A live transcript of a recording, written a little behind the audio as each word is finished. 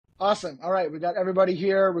Awesome. All right, we got everybody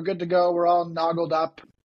here. We're good to go. We're all noggled up.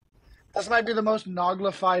 This might be the most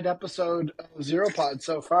nogglified episode of ZEROPOD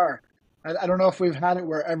so far. I don't know if we've had it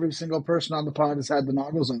where every single person on the pod has had the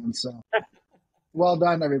noggles on. So, well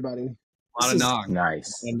done, everybody. A lot of nog.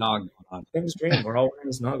 Nice. A nog. Tim's dream. We're all wearing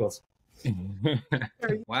his noggles.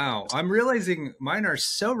 Wow, I'm realizing mine are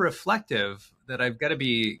so reflective that I've got to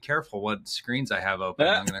be careful what screens I have open.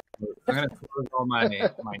 I'm gonna close all my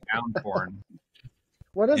noun porn.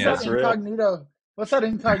 What is that real. incognito? What's that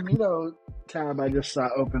incognito tab I just saw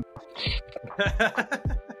open?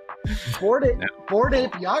 Bored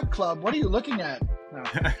Ape Yacht Club. What are you looking at?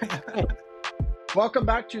 No. Welcome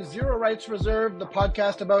back to Zero Rights Reserved, the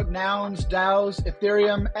podcast about nouns, DAOs,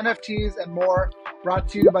 Ethereum, NFTs, and more, brought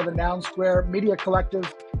to you by the Noun Square Media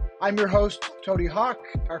Collective. I'm your host, Toady Hawk.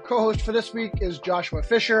 Our co-host for this week is Joshua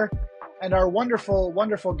Fisher, and our wonderful,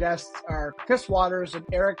 wonderful guests are Chris Waters and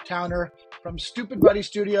Eric Towner from Stoopid Buddy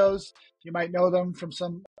Stoodios. You might know them from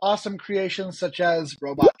some awesome creations such as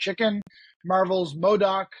Robot Chicken, Marvel's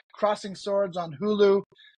MODOK, Crossing Swords on Hulu,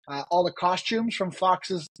 all the costumes from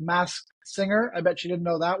Fox's Masked Singer. I bet you didn't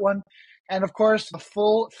know that one. And of course, a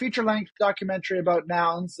full feature-length documentary about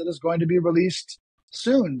nouns that is going to be released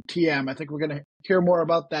soon, TM. I think we're going to hear more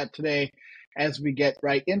about that today as we get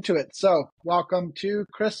right into it. So welcome to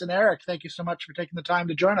Chris and Eric. Thank you so much for taking the time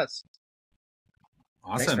to join us.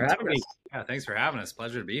 Awesome. Thanks for having us. Yeah, thanks for having us.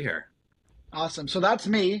 Pleasure to be here. Awesome. So that's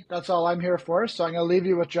me. That's all I'm here for. So I'm going to leave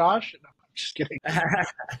you with Josh. No, I'm just kidding.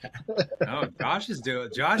 Oh, Josh is doing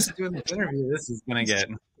the interview. This is going to get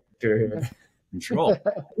Sure. control.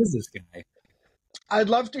 Who is this guy? I'd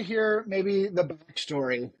love to hear maybe the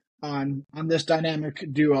backstory on this dynamic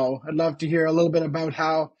duo. I'd love to hear a little bit about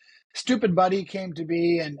how Stoopid Buddy came to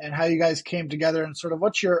be and how you guys came together and sort of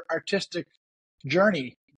what's your artistic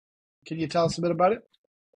journey. Can you tell us a bit about it?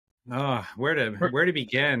 Oh, where to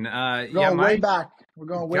begin? Going way back. We're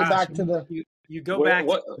going way back to the. You go back.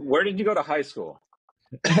 Where did you go to high school?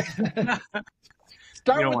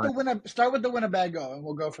 Start with the Winnebago, and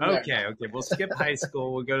we'll go from there. Okay. We'll skip high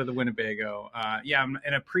school. We'll go to the Winnebago.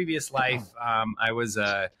 In a previous life, I was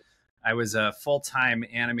a full-time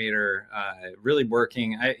animator, really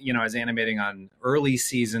working. I was animating on early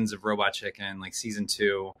seasons of Robot Chicken, like season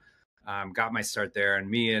 2. Got my start there, and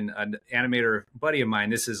me and an animator buddy of mine,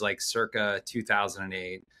 this is like circa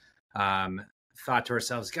 2008, thought to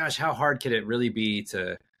ourselves, gosh, how hard could it really be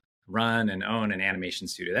to run and own an animation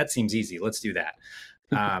studio? That seems easy. Let's do that.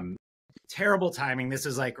 Terrible timing. This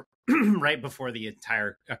is like right before the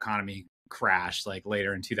entire economy crashed, like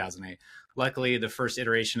later in 2008. Luckily, the first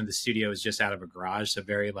iteration of the studio was just out of a garage. So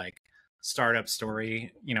very like startup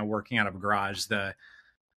story, working out of a garage. The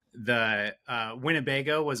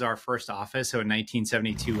Winnebago was our first office. So in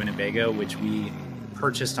 1972 Winnebago, which we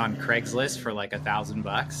purchased on Craigslist for like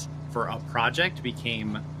 $1,000 for a project,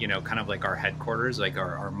 became, kind of like our headquarters, like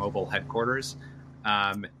our mobile headquarters.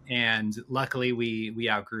 And luckily we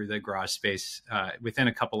outgrew the garage space within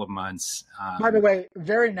a couple of months. By the way,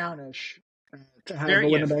 very nounish. To have a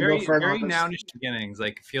Winnebago for an very office. nounish beginnings.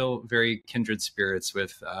 Like feel very kindred spirits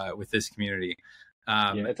with this community.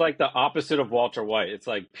 It's like the opposite of Walter White. It's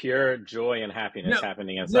like pure joy and happiness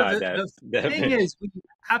happening inside. The thing is, we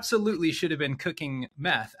absolutely should have been cooking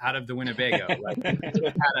meth out of the Winnebago. Like, we could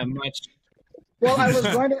have had a much. Well, I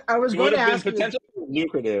was going to ask you. Potentially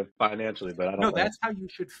lucrative financially, but I don't know. No, that's how you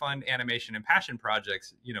should fund animation and passion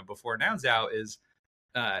projects. Before Nouns Out is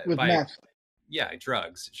With by meth.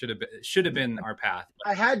 Drugs should have been our path.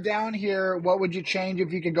 I had down here, what would you change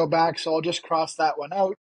if you could go back? So I'll just cross that one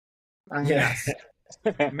out. Yes.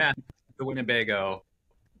 Meth, the Winnebago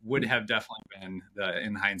would have definitely been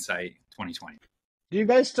in hindsight 2020. Do you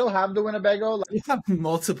guys still have the Winnebago? We have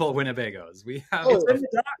multiple Winnebagos. We have.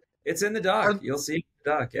 It's in the dock. You'll see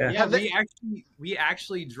the dock. Yeah. Yeah, we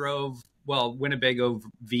actually drove Winnebago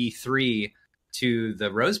V3 to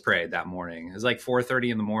the Rose Parade that morning. It was like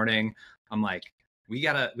 4:30 in the morning. I'm like, we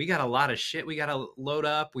got a lot of shit we gotta load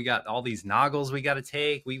up. We got all these noggles we gotta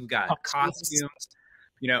take. We've got costumes.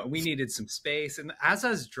 We needed some space. And as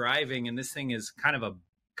I was driving, and this thing is kind of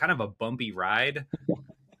a bumpy ride,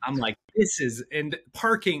 I'm like,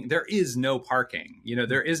 parking, there is no parking.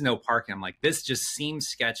 There is no parking. I'm like, this just seems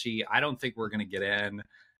sketchy. I don't think we're going to get in.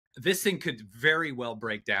 This thing could very well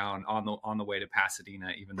break down on the way to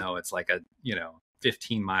Pasadena, even though it's like a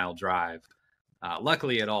 15-mile drive.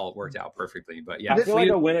 Luckily, it all worked out perfectly. But yeah, I feel like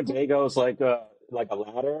a Winnebago is like a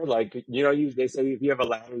ladder. Like, they say if you have a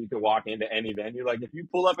ladder, you can walk into any venue. Like, if you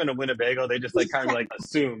pull up in a Winnebago, they just kind of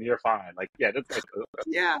assume you're fine. Like, yeah, that's like,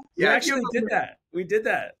 yeah. We actually did that. We did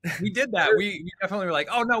that. We did that. We definitely were like,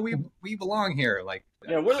 oh no, we belong here. Like,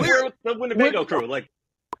 yeah, we're the Winnebago crew. Like,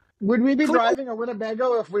 Would we be driving a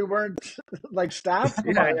Winnebago if we weren't like staff?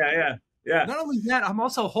 Come on. Yeah. Not only that, I'm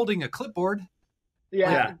also holding a clipboard.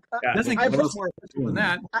 Yeah. Doesn't get more official than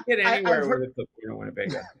that. Get anywhere heard- with a clipboard in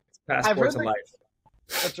Winnebago. It's passport to life.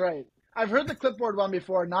 That's right. I've heard the clipboard one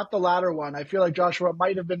before, not the ladder one. I feel like Joshua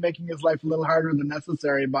might have been making his life a little harder than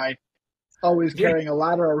necessary by always carrying a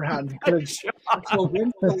ladder around. So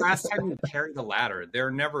when's the last time you carried a ladder?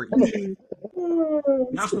 They're never easy.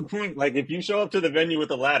 That's the point. Like, if you show up to the venue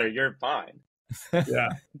with a ladder, you're fine.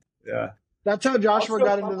 Yeah. That's how Joshua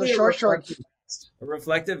got into the short shorts. A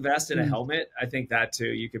reflective vest and a helmet. I think that too.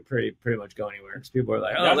 You could pretty much go anywhere. Because people are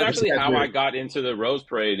like, "Oh, that's actually how I got into the Rose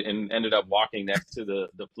Parade and ended up walking next to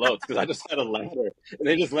the floats because I just had a ladder and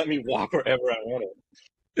they just let me walk wherever I wanted.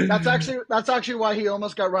 That's actually why he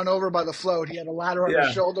almost got run over by the float. He had a ladder on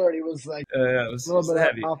his shoulder and he was like it was a little bit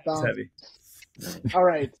heavy. off balance. Heavy. All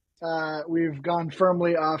right. We've gone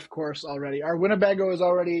firmly off course already. Our Winnebago is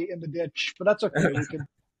already in the ditch, but that's okay.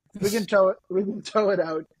 We can tow it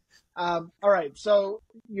out. All right. So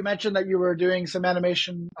you mentioned that you were doing some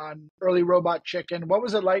animation on early Robot Chicken. What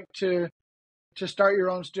was it like to start your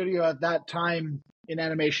own studio at that time in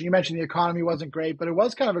animation? You mentioned the economy wasn't great, but it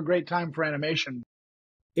was kind of a great time for animation.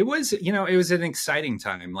 It was, it was an exciting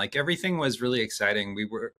time. Like everything was really exciting. We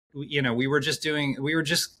were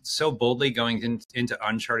just so boldly going into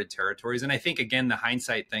uncharted territories. And I think, again, the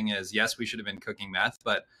hindsight thing is, yes, we should have been cooking meth.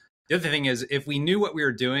 But the other thing is, if we knew what we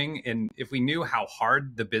were doing and if we knew how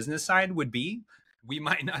hard the business side would be, we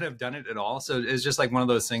might not have done it at all. So it's just like one of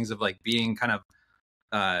those things of like being kind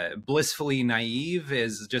of blissfully naive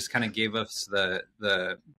is just kind of gave us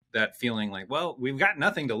that feeling like, well, we've got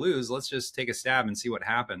nothing to lose. Let's just take a stab and see what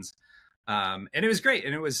happens. And it was great.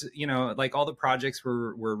 And it was, like all the projects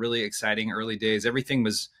were really exciting early days. Everything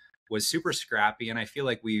was super scrappy. And I feel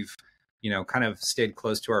like we've, kind of stayed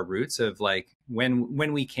close to our roots of like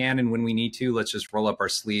when we can and when we need to, let's just roll up our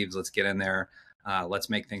sleeves. Let's get in there. Let's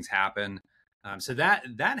make things happen. So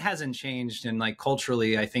that hasn't changed. And like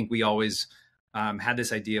culturally, I think we always had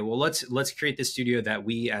this idea, well, let's create this studio that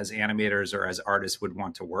we as animators or as artists would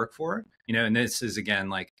want to work for, and this is, again,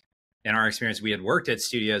 like in our experience, we had worked at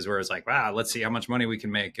studios where it's like, wow, let's see how much money we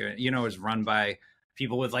can make. It was run by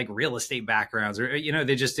people with like real estate backgrounds or,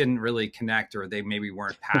 they just didn't really connect, or they maybe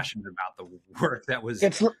weren't passionate about the work that was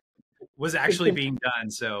actually being done.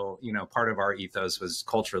 So, part of our ethos was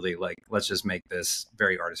culturally like, let's just make this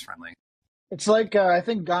very artist friendly. It's like, I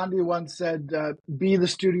think Gandhi once said, be the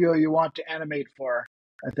studio you want to animate for,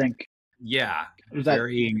 I think. Yeah.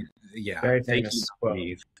 Very famous quote.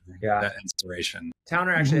 That inspiration.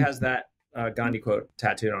 Towner actually has that Gandhi quote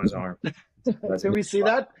tattooed on his arm. Can we see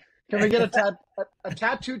that? Can we get a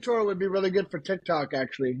tattoo tour would be really good for TikTok,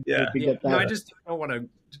 actually. Yeah. No, I just don't want to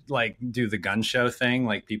like do the gun show thing.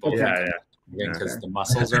 Like people because the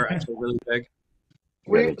muscles are actually really big.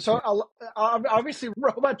 So obviously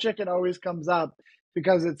Robot Chicken always comes up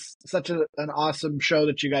because it's such an awesome show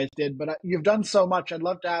that you guys did, but you've done so much. I'd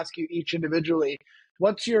love to ask you each individually,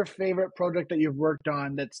 what's your favorite project that you've worked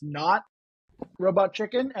on that's not Robot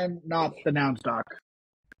Chicken and not the Nouns doc?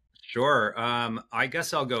 Sure. I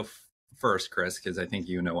guess I'll go first, Chris, because I think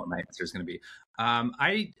you know what my answer is going to be.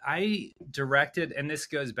 I directed, and this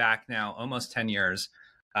goes back now almost 10 years,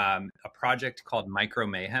 a project called Micro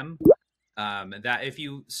Mayhem. That if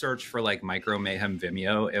you search for like Micro Mayhem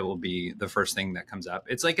Vimeo, it will be the first thing that comes up.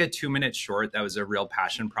 It's like a 2-minute short that was a real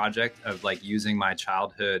passion project of like using my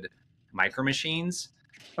childhood micro machines.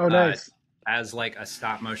 Oh, nice. As like a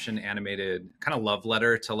stop motion animated kind of love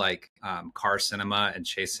letter to like car cinema and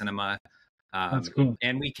chase cinema. That's cool.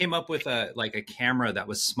 And we came up with a camera that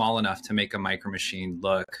was small enough to make a micro machine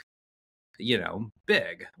look,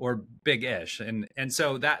 big or big-ish. And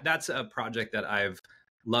so that's a project that I've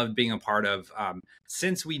loved being a part of.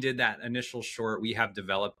 Since we did that initial short, we have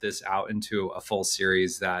developed this out into a full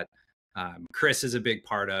series that Chris is a big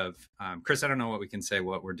part of. Chris, I don't know what we can say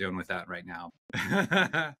what we're doing with that right now.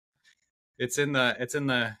 It's in the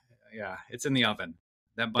oven.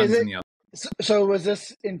 That bun's in the oven. So was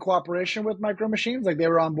this in cooperation with Micro Machines? Like they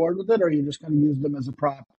were on board with it, or you just kind of used them as a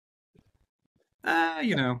prop?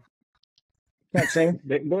 Can't say.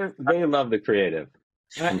 They love the creative,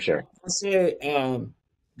 I'm sure. I'll say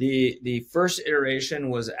the first iteration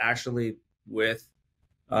was actually with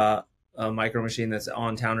a micro machine that's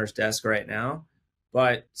on Towner's desk right now,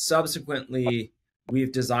 but subsequently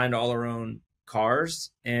we've designed all our own cars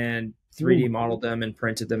and 3D modeled them and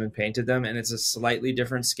printed them and painted them, and it's a slightly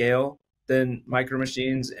different scale than micro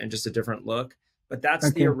machines and just a different look, but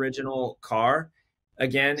that's the original car.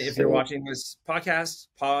 Again, if you're watching this podcast,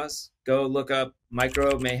 pause, go look up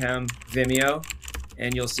Micro Mayhem Vimeo,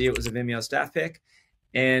 and you'll see it was a Vimeo staff pick.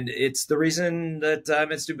 And it's the reason that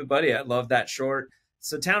I'm at Stoopid Buddy. I love that short.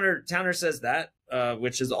 So Towner says that,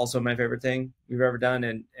 which is also my favorite thing we've ever done.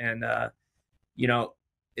 And you know,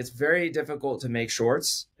 it's very difficult to make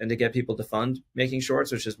shorts and to get people to fund making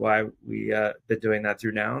shorts, which is why we been doing that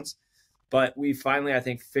through Nouns. But we finally, I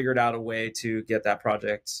think, figured out a way to get that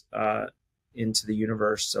project into the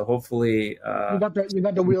universe. So hopefully, you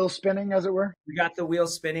got the wheel spinning, as it were. We got the wheel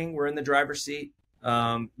spinning. We're in the driver's seat.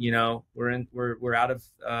 You know, we're out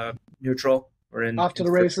of neutral. We're in off to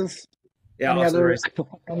the races. Yeah.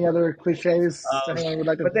 Any other cliches? Anyone would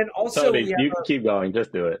like to... But then also, Toady, you can keep going.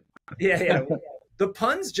 Just do it. Yeah. The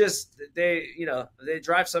puns just they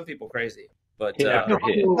drive some people crazy. But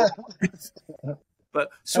but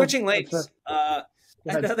switching lanes.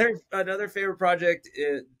 Another favorite project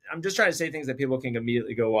is, I'm just trying to say things that people can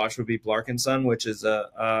immediately go watch, would be Blark and Son, which is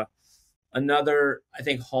another, I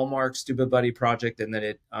think, hallmark Stoopid Buddy project, and that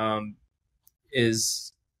it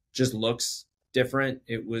is just looks different.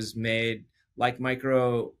 It was made like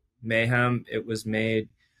Micro Mayhem. It was made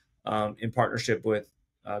in partnership with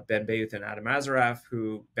Ben Bayouth and Adam Azaraf,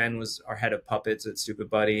 who Ben was our head of puppets at Stoopid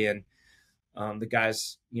Buddy, and the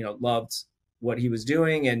guys, loved what he was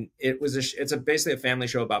doing. And it's basically a family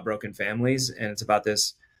show about broken families, and it's about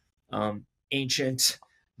this ancient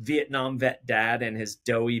Vietnam vet dad and his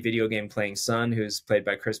doughy video game playing son, who's played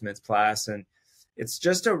by Chris Mintz-Plasse. And it's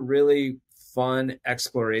just a really fun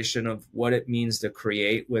exploration of what it means to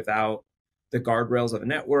create without the guardrails of a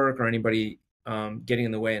network or anybody getting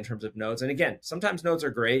in the way in terms of notes. And again, sometimes notes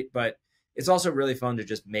are great, but it's also really fun to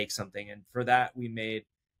just make something. And for that, we made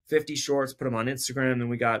 50 shorts, put them on Instagram, and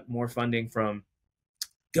we got more funding from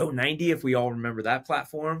Go90, if we all remember that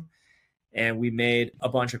platform. And we made a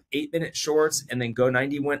bunch of 8-minute shorts, and then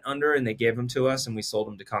Go90 went under and they gave them to us, and we sold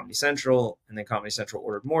them to Comedy Central, and then Comedy Central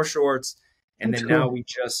ordered more shorts. And then now we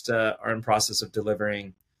just are in process of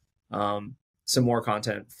delivering some more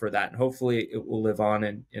content for that. And hopefully it will live on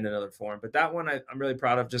in another form. But that one I'm really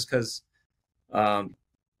proud of, just because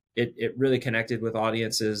it really connected with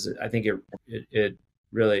audiences. I think it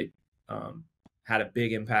really had a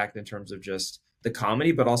big impact in terms of just the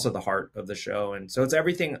comedy, but also the heart of the show. And so it's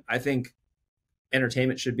everything I think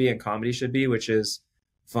entertainment should be and comedy should be, which is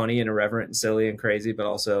funny and irreverent and silly and crazy, but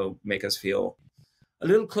also make us feel a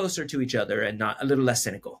little closer to each other and not a little less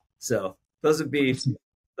cynical. So those would be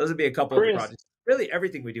a couple of the projects. Really,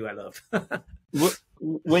 everything we do, I love.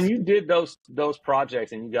 When you did those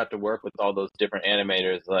projects and you got to work with all those different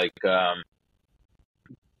animators, like,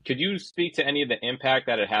 could you speak to any of the impact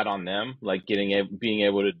that it had on them, like being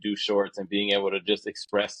able to do shorts and being able to just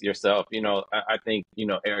express yourself? I think,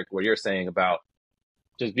 Eric, what you're saying about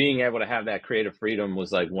just being able to have that creative freedom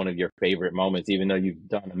was like one of your favorite moments, even though you've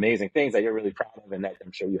done amazing things that you're really proud of and that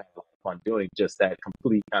I'm sure you have a lot of fun doing. Just that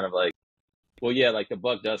complete kind of like, well, yeah, like the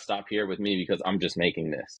buck does stop here with me because I'm just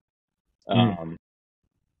making this.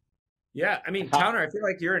 Yeah, I mean, Towner, I feel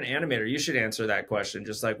like you're an animator. You should answer that question.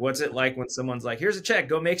 Just like, what's it like when someone's like, here's a check,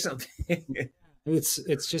 go make something?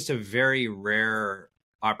 It's just a very rare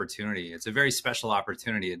opportunity. It's a very special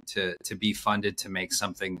opportunity to be funded to make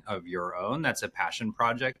something of your own. That's a passion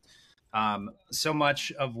project. So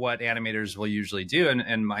much of what animators will usually do,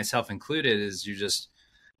 and myself included, is you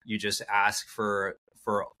just ask for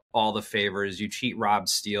all the favors. You cheat Rob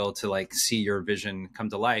Steele to like see your vision come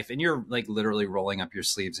to life, and you're like literally rolling up your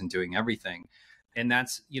sleeves and doing everything. And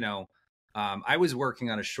that's, I was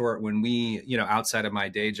working on a short when we, outside of my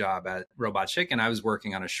day job at Robot Chicken, I was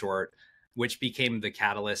working on a short, which became the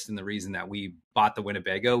catalyst and the reason that we bought the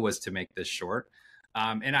Winnebago was to make this short.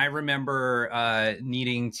 And I remember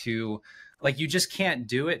needing to, like, you just can't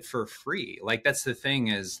do it for free. Like, that's the thing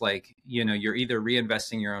is, like, you're either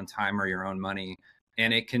reinvesting your own time or your own money.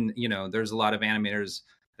 And it can, there's a lot of animators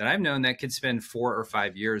that I've known that could spend 4 or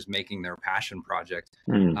 5 years making their passion project.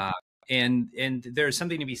 And there's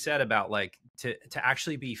something to be said about like to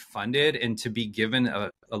actually be funded and to be given a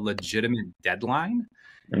legitimate deadline.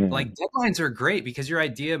 Like, deadlines are great because your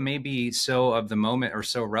idea may be so of the moment or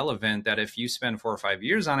so relevant that if you spend 4 or 5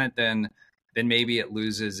 years on it, then maybe it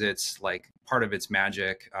loses its like part of its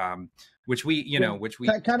magic. Which we kind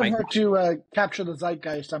of hard to capture the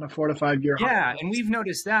zeitgeist on a 4 to 5 year. Yeah. And we've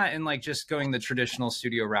noticed that in like just going the traditional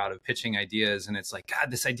studio route of pitching ideas. And it's like,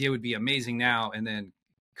 God, this idea would be amazing now. And then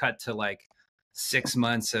cut to like 6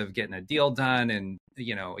 months of getting a deal done and,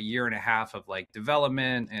 a year and a half of like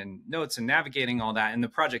development and notes and navigating all that. And the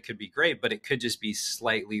project could be great, but it could just be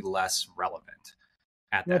slightly less relevant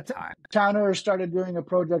at that time. Towner started doing a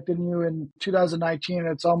project in 2019. And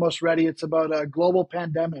it's almost ready. It's about a global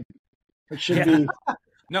pandemic. It should be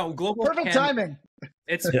no global perfect timing.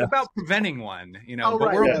 It's Yeah. about preventing one, you know. Oh, but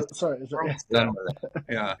right. we're Yeah. Sorry. almost done with it.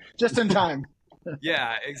 Yeah. Just in time.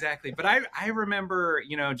 Yeah, exactly. But I remember,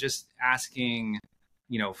 you know, just asking,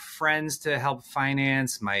 you know, friends to help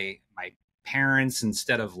finance my parents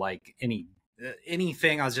instead of like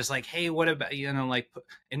anything. I was just like, hey, what about, you know, like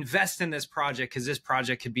invest in this project, because this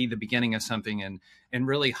project could be the beginning of something, and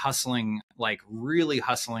really hustling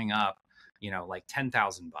up, you know, like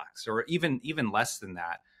 $10,000 or even less than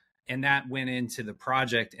that. And that went into the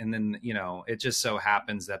project. And then, you know, it just so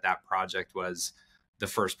happens that project was the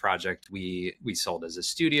first project we sold as a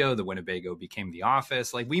studio. The Winnebago became the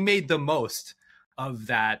office. Like, we made the most of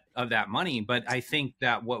that money. But I think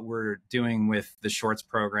that what we're doing with the shorts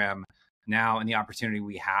program now, and the opportunity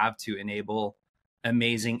we have to enable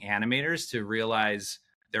amazing animators to realize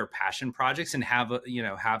their passion projects and have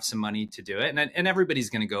some money to do it. And everybody's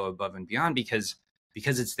going to go above and beyond because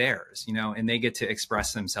it's theirs, you know, and they get to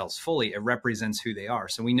express themselves fully. It represents who they are.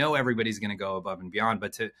 So we know everybody's going to go above and beyond,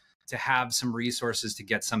 but to have some resources to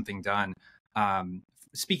get something done.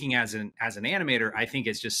 Speaking as an animator, I think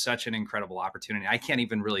it's just such an incredible opportunity. I can't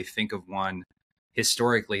even really think of one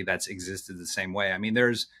historically that's existed the same way. I mean,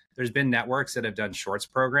 there's been networks that have done shorts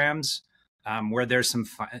programs where there's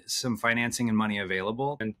some financing and money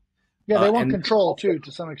available. And yeah, they want control too,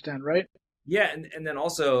 to some extent, right? Yeah, and then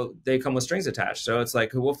also they come with strings attached. So it's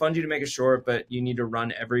like, we'll fund you to make a short, but you need to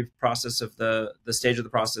run every process of the stage of the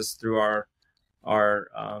process through our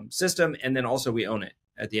system, and then also we own it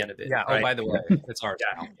at the end of it. Yeah. Right? Oh, by the way, it's ours.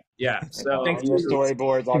 Yeah. So all your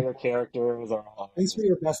storyboards, all your characters are all. Thanks for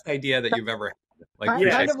your best idea that you've ever had. Like,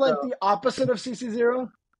 kind of like the opposite of CC0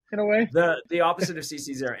 in a way. The opposite of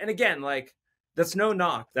CC0. And again, like, that's no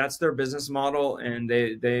knock. That's their business model, and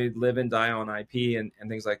they live and die on IP and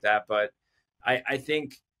things like that. But I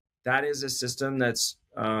think that is a system that's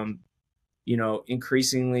you know,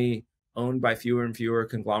 increasingly owned by fewer and fewer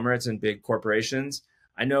conglomerates and big corporations.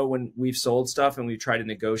 I know when we've sold stuff and we've tried to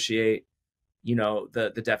negotiate, you know, the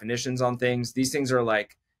definitions on things, these things are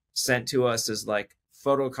like sent to us as like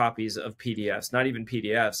photocopies of PDFs, not even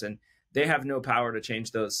PDFs. And they have no power to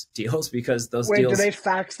change those deals because those deals. Do they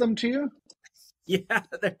fax them to you? Yeah.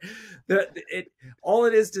 All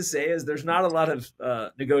it is to say is there's not a lot of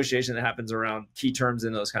negotiation that happens around key terms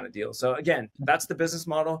in those kind of deals. So again, that's the business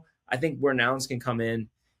model. I think where Nouns can come in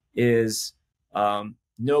is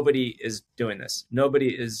nobody is doing this. Nobody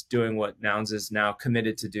is doing what Nouns is now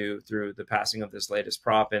committed to do through the passing of this latest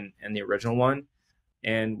prop and the original one.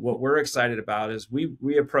 And what we're excited about is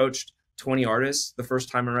we approached 20 artists the first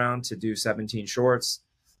time around to do 17 shorts.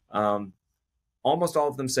 Almost all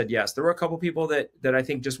of them said yes. There were a couple people that I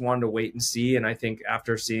think just wanted to wait and see. And I think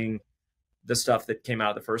after seeing the stuff that came out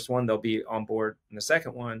of the first one, they'll be on board in the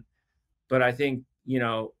second one. But I think, you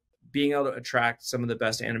know, being able to attract some of the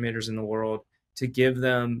best animators in the world, to give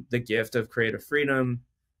them the gift of creative freedom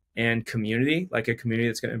and community, like a community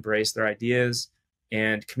that's going to embrace their ideas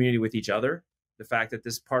and community with each other. The fact that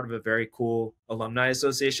this is part of a very cool alumni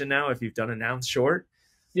association now, if you've done a Nouns short,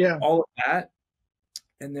 yeah, all of that.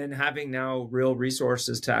 And then having now real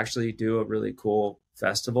resources to actually do a really cool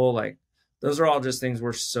festival, like those are all just things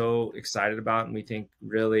we're so excited about. And we think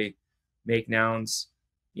really make Nouns,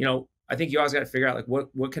 you know, I think you always got to figure out like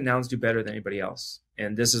what can Nouns do better than anybody else.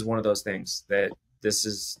 And this is one of those things that this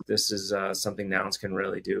is something Nouns can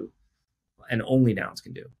really do, and only Nouns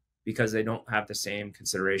can do, because they don't have the same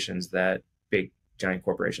considerations that big giant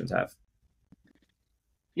corporations have.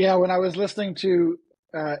 Yeah, when I was listening to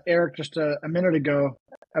Eric just a minute ago,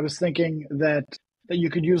 I was thinking that you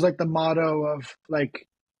could use like the motto of like,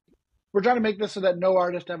 we're trying to make this so that no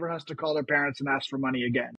artist ever has to call their parents and ask for money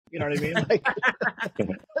again. You know what I mean? Like,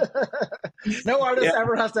 no artist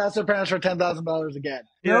ever has to ask their parents for $10,000 again.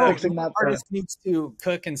 No, artist needs to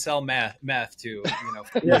cook and sell meth to, you know.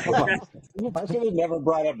 I should have never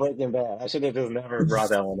brought up Breaking Bad. I should have just never brought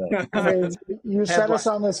that one up. I mean, you set us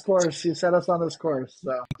on this course. You set us on this course.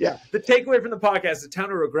 So yeah. The takeaway from the podcast: the town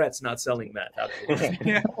regrets not selling meth.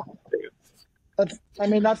 Yeah. That's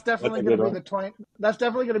definitely going to be the coin. That's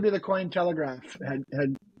definitely going to be the Cointelegraph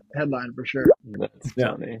headline for sure. That's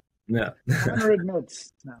funny. Yeah. Hunter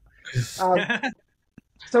admits. No.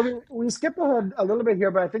 So we skip ahead a little bit here,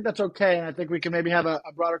 but I think that's okay, and I think we can maybe have a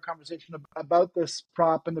broader conversation about this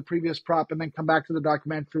prop and the previous prop, and then come back to the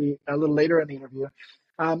documentary a little later in the interview.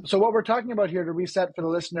 So what we're talking about here, to reset for the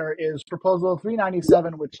listener, is Proposal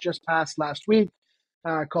 397, which just passed last week,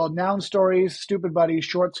 called Noun Stories, Stoopid Buddy,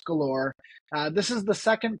 Shorts Galore. This is the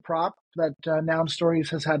second prop that Noun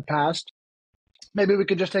Stories has had passed. Maybe we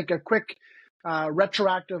could just take a quick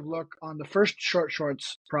retroactive look on the first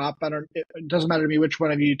shorts prop. It doesn't matter to me which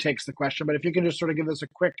one of you takes the question, but if you can just sort of give us a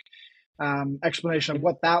quick explanation of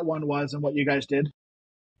what that one was and what you guys did.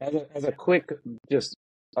 As a quick just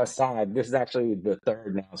aside, this is actually the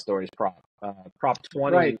third Noun Stories prop. Prop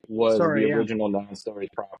 20 Right. was Sorry, the yeah. original Noun Stories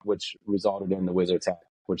prop, which resulted in the Wizard's Hat,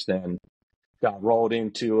 which then got rolled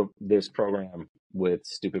into this program with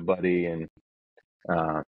Stoopid Buddy and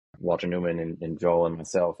Walter Newman and Joel and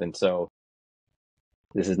myself. And so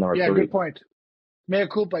this is number 3. Yeah, good point. Mea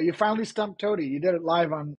culpa. You finally stumped Toady. You did it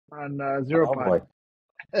live on ZeroPod.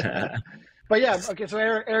 But yeah, okay. So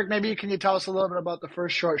Eric, maybe can you tell us a little bit about the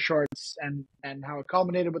first short shorts and how it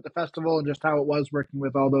culminated with the festival and just how it was working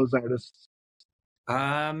with all those artists?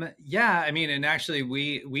 Yeah, I mean, and actually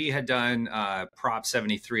we had done Prop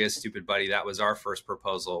 73 as Stoopid Buddy. That was our first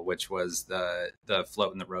proposal, which was the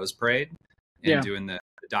Float in the Rose Parade, and doing the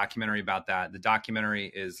documentary about that. The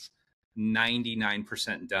documentary is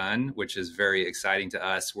 99% done, which is very exciting to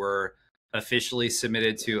us. We're officially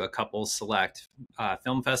submitted to a couple select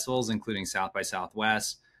film festivals, including South by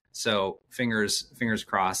Southwest. So fingers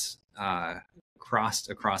crossed across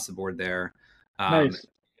the board there. Nice.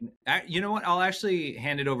 You know what? I'll actually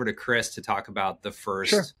hand it over to Chris to talk about the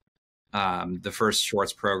first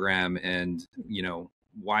shorts program and, you know,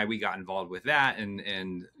 why we got involved with that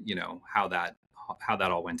and you know, how that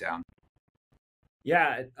all went down.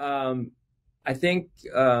 Yeah. I think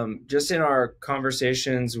just in our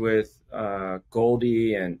conversations with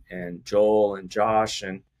Goldie and Joel and Josh,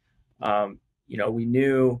 and you know, we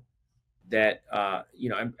knew that you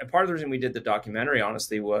know, and part of the reason we did the documentary,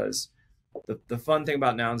 honestly, was the fun thing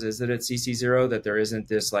about Nouns is that at CC0 that there isn't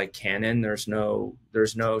this like canon. There's no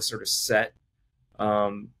sort of set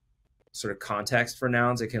sort of context for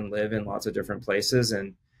Nouns. It can live in lots of different places,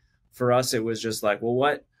 and for us, it was just like,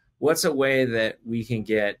 well, what's a way that we can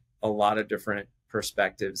get a lot of different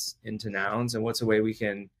perspectives into Nouns, and what's a way we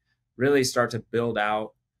can really start to build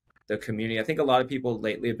out the community. I think a lot of people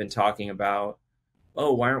lately have been talking about,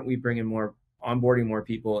 oh, why aren't we onboarding more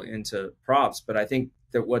people into props? But I think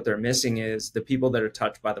that what they're missing is the people that are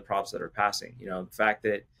touched by the props that are passing. You know, the fact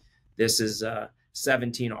that this is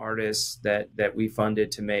 17 artists that we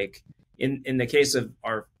funded to make, in the case of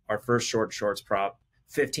our first shorts prop,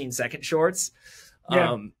 15-second shorts.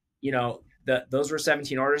 Yeah. You know, those were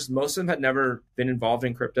 17 artists. Most of them had never been involved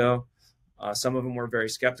in crypto. Some of them were very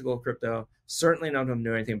skeptical of crypto. Certainly none of them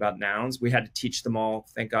knew anything about Nouns. We had to teach them all.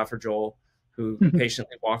 Thank God for Joel, who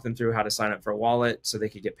patiently walked them through how to sign up for a wallet so they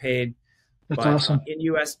could get paid. That's awesome. In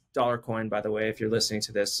US dollar coin, by the way, if you're listening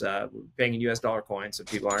to this, we're paying in US dollar coin, so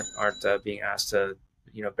people aren't being asked to,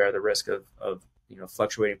 you know, bear the risk of you know,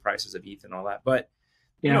 fluctuating prices of ETH and all that. But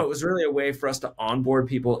you know, it was really a way for us to onboard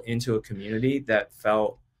people into a community that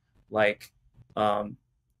felt like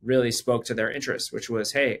really spoke to their interests, which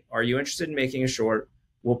was, hey, are you interested in making a short?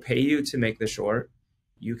 We'll pay you to make the short.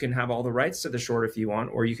 You can have all the rights to the short if you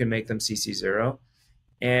want, or you can make them CC0.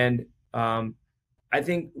 And I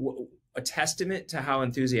think a testament to how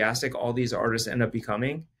enthusiastic all these artists end up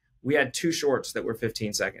becoming, we had 2 shorts that were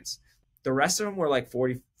 15 seconds. The rest of them were like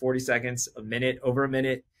 40 seconds, a minute, over a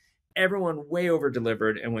minute. Everyone way over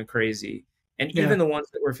delivered and went crazy. And even the ones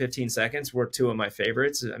that were 15 seconds were 2 of my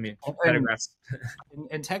favorites. I mean, Patagraphs.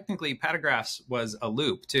 And technically, Patagraphs was a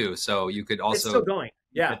loop too, so you could also. It's still going.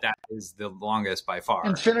 Yeah, but that is the longest by far.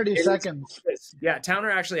 Infinity seconds. Yeah,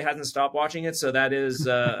 Towner actually hasn't stopped watching it, so that is.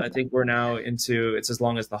 I think we're now into. It's as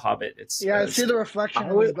long as The Hobbit. It's. I see the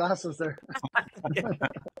reflection in his glasses there.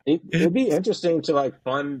 It'd be interesting to like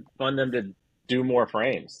fund them to do more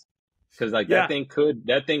frames, because like that thing could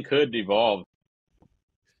evolve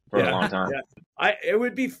for a long time. Yeah. It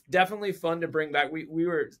would be definitely fun to bring back. We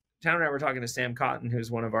were Towner and I were talking to Sam Cotton,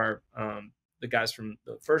 who's one of our the guys from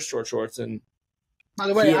the first shorts, and by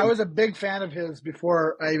the way, I was a big fan of his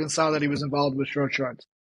before I even saw that he was involved with shorts.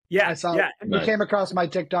 Yeah, I saw. He came across my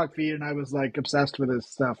TikTok feed, and I was like obsessed with his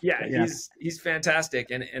stuff. Yeah, he's fantastic,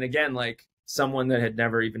 and again, like someone that had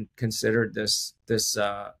never even considered this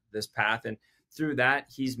path, and through that,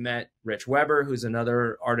 he's met Rich Weber, who's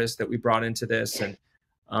another artist that we brought into this, and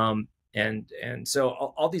so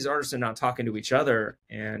all these artists are now talking to each other,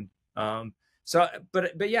 and so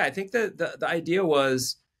but yeah, I think the idea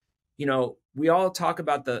was, you know, we all talk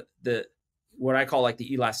about the what I call like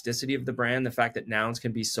the elasticity of the brand, the fact that Nouns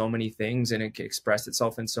can be so many things and it can express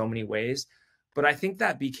itself in so many ways. But I think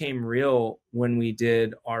that became real when we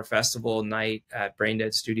did our festival night at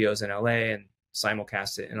Braindead Studios in LA and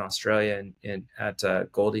simulcast it in Australia and at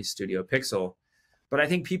Goldie's studio Pixel. But I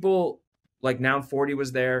think people like Noun 40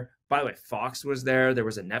 was there. By the way, Fox was there. There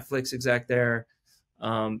was a Netflix exec there.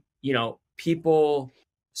 You know, people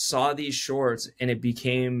saw these shorts and it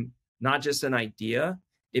became not just an idea.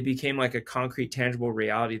 It became like a concrete, tangible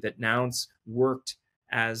reality that Nouns worked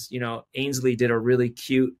as, you know, Ainsley did a really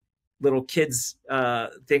cute little kids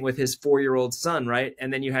thing with his 4-year-old son, right?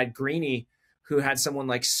 And then you had Greenie, who had someone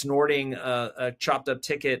like snorting a chopped up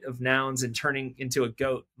ticket of Nouns and turning into a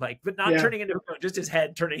goat, like, but not turning into a goat, just his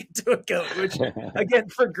head turning into a goat, which again,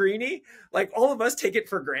 for Greenie, like all of us take it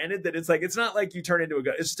for granted that it's like, it's not like you turn into a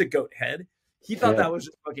goat, it's just a goat head. He thought that was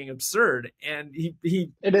just fucking absurd. And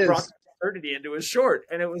he brought absurdity into his short.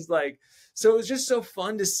 And it was like, so it was just so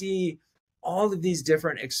fun to see all of these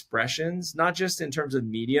different expressions, not just in terms of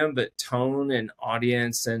medium, but tone and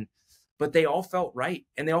audience, but they all felt right,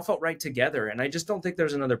 and they all felt right together. And I just don't think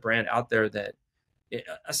there's another brand out there that,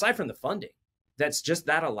 aside from the funding, that's just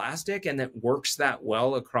that elastic and that works that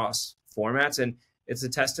well across formats. And it's a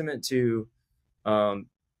testament to,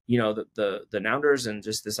 you know, the Nounders and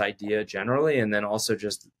just this idea generally, and then also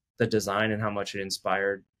just the design and how much it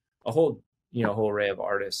inspired a whole array of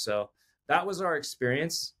artists. So that was our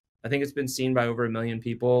experience. I think it's been seen by over 1 million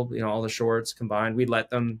people, you know, all the shorts combined. We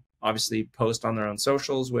let them obviously post on their own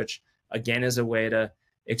socials, which again is a way to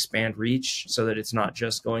expand reach so that it's not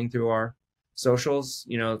just going through our socials,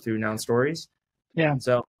 you know, through Noun Stories. Yeah.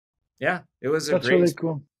 So yeah, it was that's really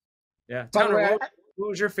cool. Yeah. Tanner, what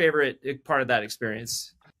was your favorite part of that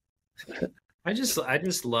experience? I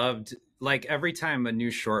just loved, like, every time a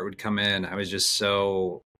new short would come in, I was just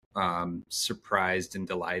so surprised and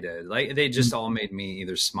delighted. Like, they just all made me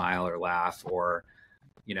either smile or laugh, or,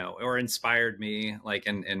 you know, or inspired me, like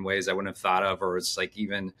in ways I wouldn't have thought of. Or it's like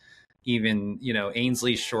even, you know,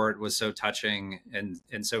 Ainsley's short was so touching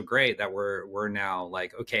and so great that we're now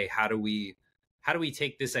like, okay, how do we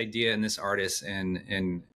take this idea and this artist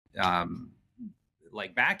and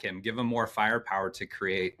like back him, give him more firepower to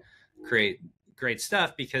create great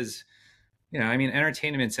stuff? Because, you know, I mean,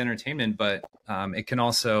 entertainment's entertainment, but it can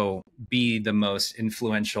also be the most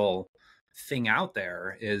influential thing out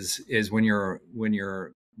there is when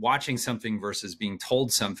you're watching something versus being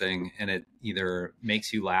told something, and it either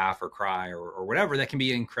makes you laugh or cry or whatever, that can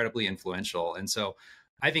be incredibly influential. And so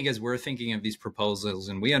I think as we're thinking of these proposals,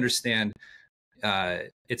 and we understand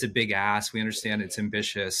it's a big ask, we understand it's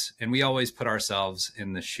ambitious, and we always put ourselves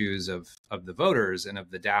in the shoes of the voters and of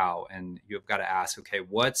the DAO. And you've got to ask, okay,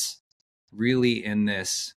 what's really in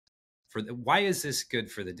this why is this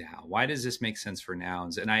good for the DAO? Why does this make sense for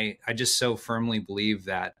Nouns? And I just so firmly believe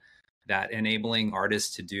that enabling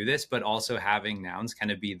artists to do this, but also having Nouns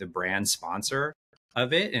kind of be the brand sponsor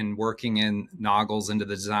of it, and working in Noggles into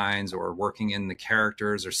the designs, or working in the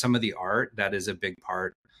characters or some of the art that is a big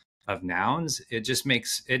part of Nouns, it just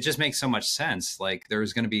makes so much sense. Like,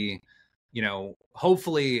 there's going to be, you know,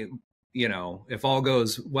 hopefully, you know, if all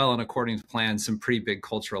goes well and according to plan, some pretty big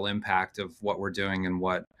cultural impact of what we're doing and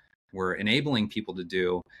what we're enabling people to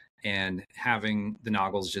do, and having the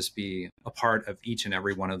Noggles just be a part of each and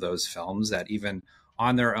every one of those films, that even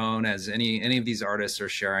on their own, as any of these artists are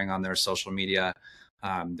sharing on their social media,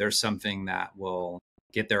 there's something that will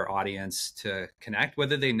get their audience to connect,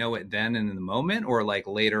 whether they know it then and in the moment, or like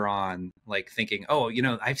later on, like thinking, oh, you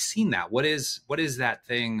know, I've seen that. What is that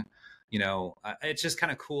thing? You know, it's just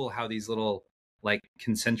kind of cool how these little like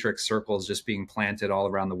concentric circles just being planted all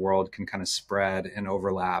around the world can kind of spread and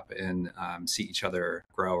overlap and see each other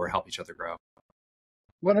grow or help each other grow.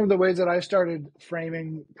 One of the ways that I started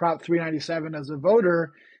framing Prop 397 as a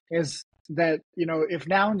voter is that, you know, if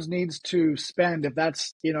Nouns needs to spend, if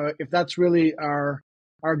that's really our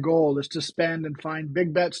goal, is to spend and find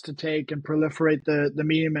big bets to take and proliferate the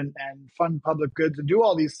meme and fund public goods and do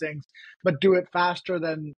all these things, but do it faster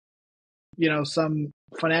than, you know, some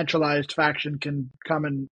financialized faction can come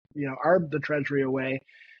and, you know, arb the treasury away.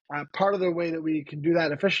 Part of the way that we can do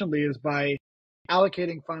that efficiently is by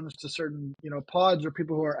allocating funds to certain, you know, pods or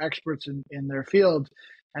people who are experts in their field.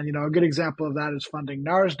 And, you know, a good example of that is funding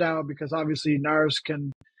NARS DAO, because obviously NARS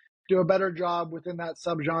can do a better job within that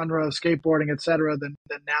subgenre of skateboarding, et cetera, than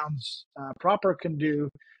Nouns proper can do.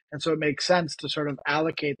 And so it makes sense to sort of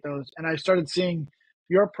allocate those. And I started seeing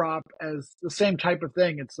your prop as the same type of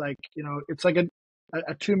thing. It's like, you know, it's like a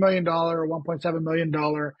 $2 million or $1.7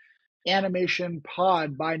 million animation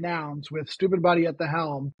pod by Nouns with Stoopid Buddy at the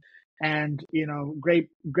helm. And, you know, great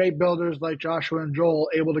builders like Joshua and Joel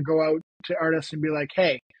able to go out to artists and be like,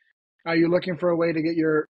 hey, are you looking for a way to get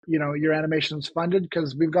your animations funded?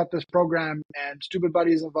 Because we've got this program and Stoopid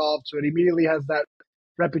Buddy is involved. So it immediately has that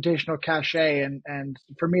reputational cachet. And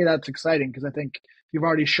for me, that's exciting, because I think you've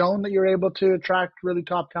already shown that you're able to attract really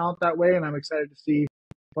top talent that way. And I'm excited to see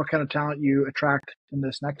what kind of talent you attract in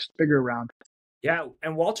this next bigger round. Yeah.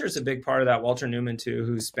 And Walter's a big part of that. Walter Newman, too,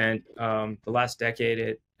 who spent the last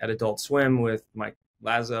decade at Adult Swim with Mike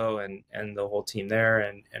Lazo and the whole team there,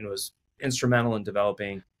 and was instrumental in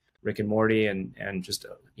developing Rick and Morty and just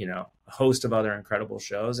a host of other incredible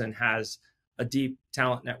shows, and has a deep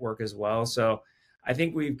talent network as well. So I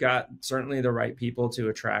think we've got certainly the right people to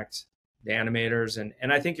attract the animators,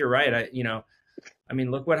 and I think you're right. I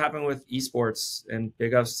mean, look what happened with esports, and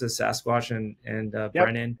big ups to Sasquatch and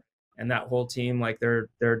Brennan and that whole team. Like their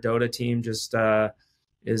Dota team just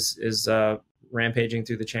is rampaging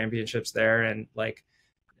through the championships there, and like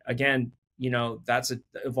again, that's an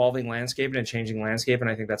evolving landscape and a changing landscape, and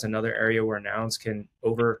I think that's another area where Nouns can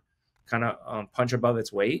punch above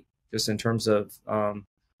its weight, just in terms of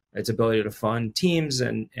its ability to fund teams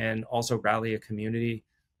and also rally a community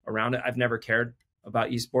around it. I've never cared about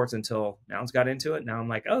esports until Nouns got into it. Now I'm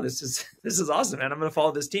like, oh, this is awesome, man. I'm going to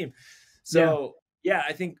follow this team. So yeah,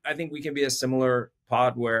 I think we can be a similar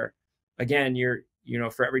pod where, again,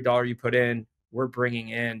 for every dollar you put in, we're bringing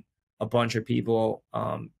in a bunch of people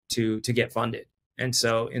to get funded. And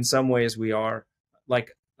so in some ways we are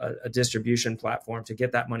like a distribution platform to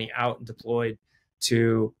get that money out and deployed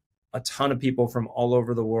to a ton of people from all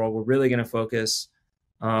over the world. We're really going to focus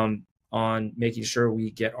on making sure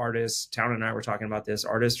we get artists. Town and I were talking about this,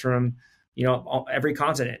 artists from, every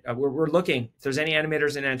continent. We're looking, if there's any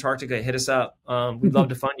animators in Antarctica, hit us up. We'd love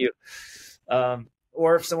to fund you.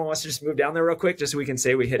 Or if someone wants to just move down there real quick, just so we can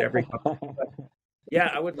say we hit every continent. Yeah,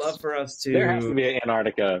 I would love for us to. There has to be an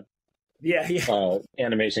Antarctica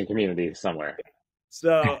animation community somewhere.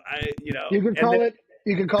 So you can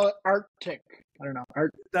call it Arctic. I don't know.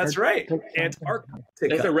 That's right. Antarctica.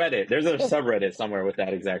 There's a Reddit. There's a subreddit somewhere with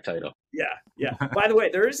that exact title. Yeah. By the way,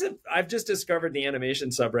 I've just discovered the animation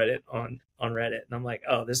subreddit on Reddit, and I'm like,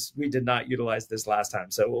 oh, we did not utilize this last time,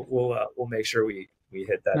 so we'll make sure we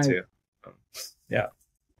hit that too. Yeah.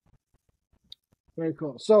 Very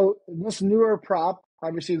cool. So this newer prop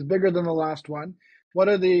obviously is bigger than the last one. What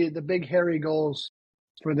are the big hairy goals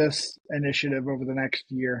for this initiative over the next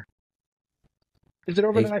year? Is it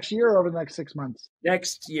over the next year or over the next 6 months?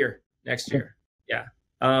 Next year. Yeah.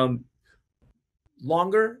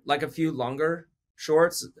 Longer, like a few longer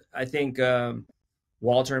shorts. I think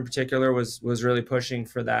Walter in particular was really pushing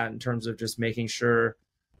for that in terms of just making sure,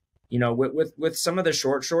 with some of the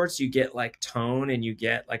shorts, you get like tone and you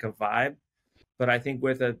get like a vibe. But I think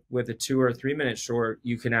with a 2 or 3 minute short,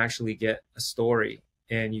 you can actually get a story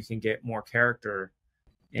and you can get more character.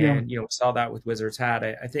 And, we saw that with Wizard's Hat.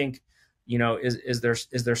 I think, is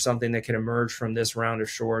there something that can emerge from this round of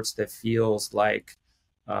shorts that feels like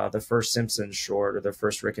the first Simpsons short or the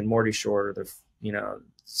first Rick and Morty short, or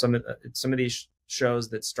some of these shows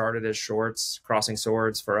that started as shorts, Crossing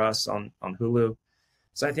Swords for us on Hulu.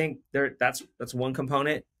 So I think that's one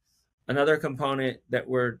component. Another component that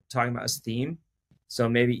we're talking about is theme. So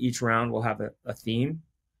maybe each round will have a theme,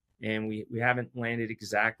 and we haven't landed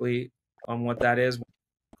exactly on what that is.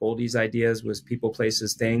 Goldie's ideas was people,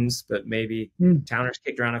 places, things, but maybe Towner's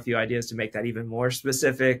kicked around a few ideas to make that even more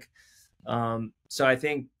specific. So I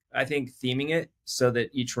think theming it so that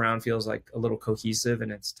each round feels like a little cohesive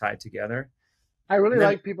and it's tied together. I really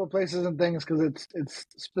like people, places, and things because it's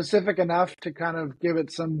specific enough to kind of give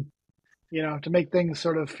it some, to make things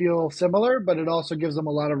sort of feel similar, but it also gives them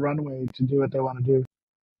a lot of runway to do what they want to do.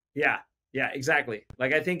 Yeah, exactly.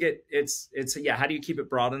 Like I think it's how do you keep it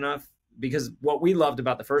broad enough? Because what we loved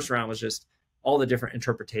about the first round was just all the different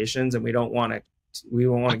interpretations, and we don't want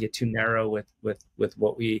to get too narrow with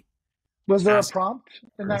what we. Was there a prompt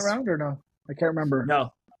in that round or no? I can't remember.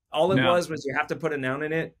 No, all it was you have to put a noun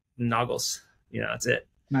in it. Noggles. That's it.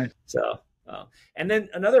 Nice. So, and then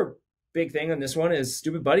another big thing on this one is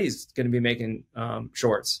Stoopid Buddy's going to be making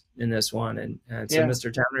shorts in this one, and so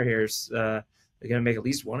Mr. Towner here's they're going to make at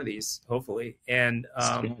least one of these, hopefully. And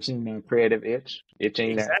creative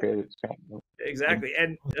itching exactly. that creative. Exactly,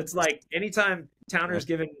 and it's like anytime Towner's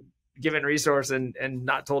given resource and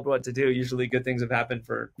not told what to do, usually good things have happened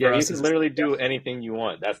for you us. can literally do anything you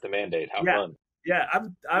want. That's the mandate. Have fun. Yeah,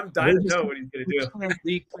 I'm dying to know what he's going to do. When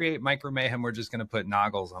we create Micro Mayhem, we're just going to put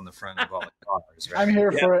Noggles on the front of all the cars, right? I'm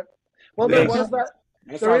here for it. Well, there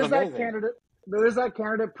is that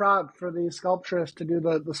candidate prop for the sculpturist to do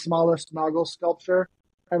the smallest Noggle sculpture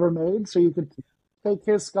ever made. So you could take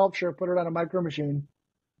his sculpture, put it on a micro machine.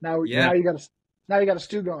 Now you got a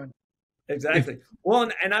stew going. Exactly. Well,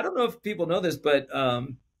 and I don't know if people know this, but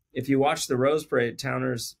if you watch the Rose Parade,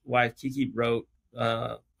 Towner's wife Kiki wrote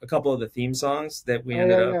a couple of the theme songs that we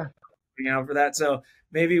ended up putting out for that. So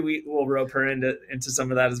maybe we will rope her into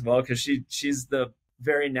some of that as well, because she's the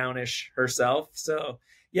very nounish herself. So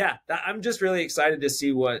yeah, I'm just really excited to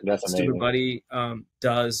see what Stoopid Buddy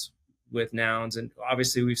does with nouns. And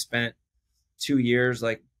obviously we've spent 2 years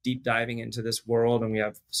like deep diving into this world, and we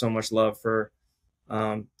have so much love for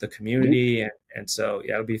the community, and so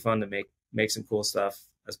yeah, it'll be fun to make some cool stuff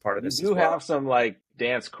as part of this. You do as well. have some like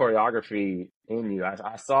dance choreography in you.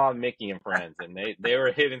 I saw Mickey and Friends, and they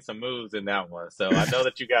were hitting some moves in that one. So I know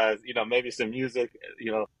that you guys, maybe some music,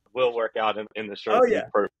 will work out in the short. Oh yeah,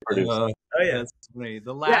 produce. Oh yeah, that's funny.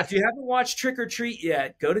 The yeah. last If you haven't watched Trick or Treat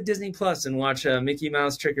yet, go to Disney Plus and watch Mickey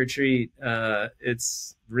Mouse Trick or Treat.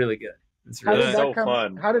 It's really good. It's How really did so that come?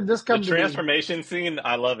 fun. How did this come The to be? transformation scene,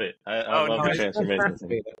 I love it. I love the transformation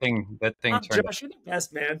scene. that thing turned. Josh, you're the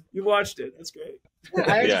best, man. You watched it. That's great.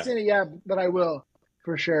 I haven't Yeah. seen it yet, but I will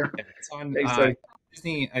for sure. It's on Thanks, Doug.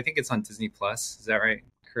 Disney. I think it's on Disney Plus. Is that right,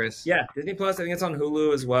 Chris? Yeah, Disney Plus. I think it's on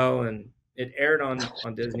Hulu as well, and it aired on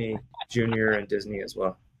Disney Junior and Disney as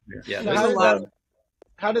well. Yeah. Now, There's a lot.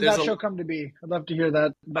 How did There's that a- show come to be? I'd love to hear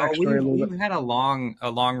that backstory a little bit. We've had a long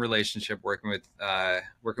relationship working with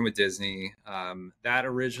Disney. That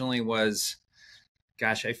originally was,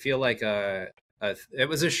 gosh, I feel like it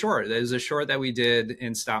was a short. It was a short that we did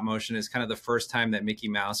in stop motion. It's kind of the first time that Mickey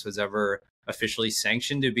Mouse was ever officially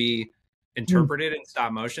sanctioned to be interpreted in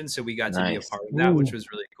stop motion. So we got to be a part of that, which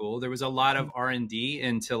was really cool. There was a lot of R&D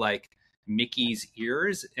into like Mickey's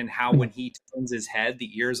ears and how when he turns his head, the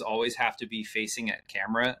ears always have to be facing at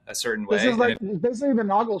camera a certain way. This is like basically the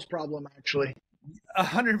Noggles problem, actually.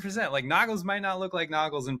 100%. Like Noggles might not look like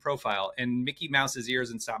Noggles in profile, and Mickey Mouse's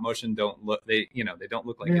ears in stop motion don't look. They don't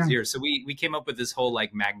look like his ears. So we came up with this whole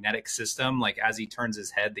like magnetic system. Like as he turns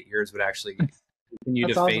his head, the ears would actually continue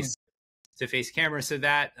to face camera. So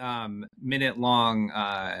that minute long,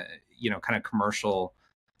 kind of commercial.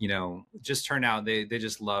 Just turned out they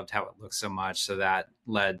just loved how it looked so much. So that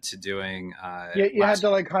led to doing. You had to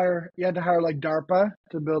hire like DARPA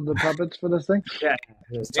to build the puppets for this thing. Yeah,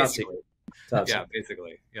 it was top secret. Yeah,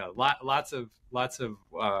 basically, yeah, lots of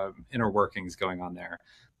inner workings going on there.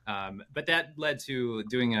 But that led to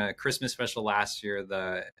doing a Christmas special last year,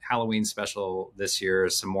 the Halloween special this year,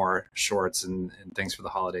 some more shorts and things for the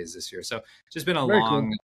holidays this year. So it's just been a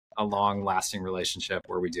long lasting relationship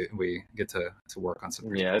where we get to work on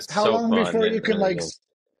some. Yeah, it's How so long fun, before man. you can Really like? is.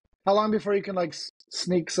 How long before you can like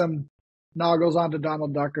sneak some Noggles onto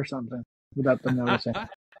Donald Duck or something without them noticing?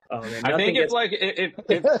 Oh, man, I think it's like if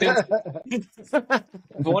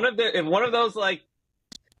one of those like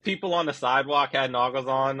people on the sidewalk had Noggles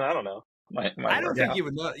on, I don't know. Might I don't work think out. you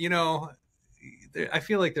would know. I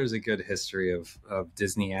feel like there's a good history of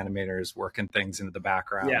Disney animators working things into the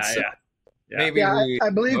background. Yeah. Maybe I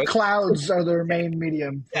believe clouds are their main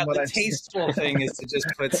medium. Yeah, the tasteful thing is to just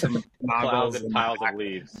put some Clouds Noggles and piles of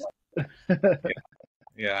leaves.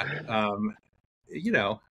 Yeah.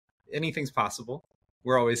 Anything's possible.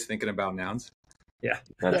 We're always thinking about nouns. Yeah.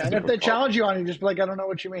 Yeah, and if they challenge you on it, you just be like, I don't know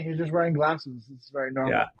what you mean. He's just wearing glasses. It's very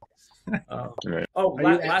normal. Yeah. Right.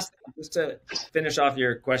 Last just to finish off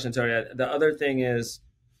your question, Tony. The other thing is,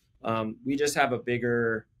 we just have a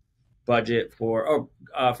bigger budget for.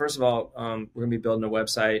 First of all, we're gonna be building a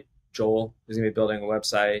website. Joel is gonna be building a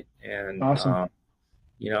website, and Awesome.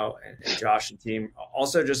 and Josh and team.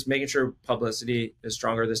 Also, just making sure publicity is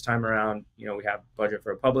stronger this time around. We have budget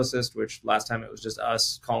for a publicist, which last time it was just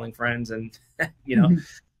us calling friends and the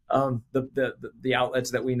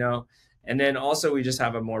outlets that we know. And then also we just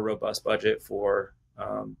have a more robust budget for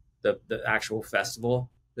the actual festival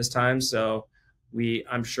this time. So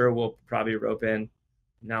I'm sure we'll probably rope in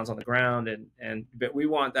Nouns on the Ground, but we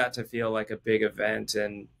want that to feel like a big event,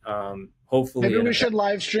 and hopefully Maybe we should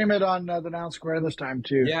live stream it on the Noun Square this time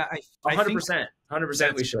too. Yeah, I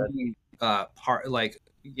 100% we should.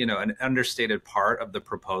 An understated part of the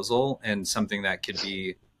proposal, and something that could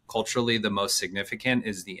be culturally the most significant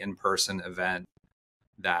is the in-person event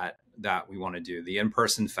that we want to do, the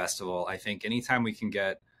in-person festival. I think anytime we can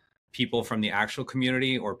get people from the actual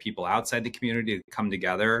community or people outside the community to come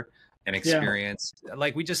together and experience,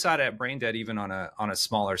 like we just saw it at Brain Dead, even on a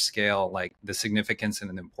smaller scale, like the significance and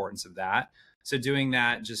the importance of that. So doing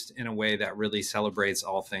that just in a way that really celebrates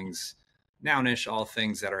all things nounish, all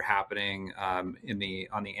things that are happening on the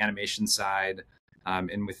animation side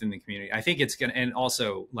and within the community. I think it's gonna, and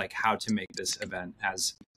also like how to make this event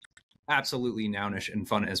as absolutely nounish and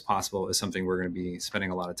fun as possible is something we're going to be spending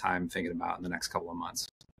a lot of time thinking about in the next couple of months.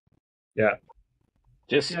 Yeah.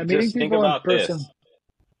 Just think about this.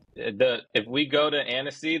 If we go to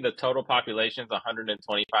Annecy, the total population is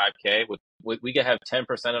 125K. We could have 10%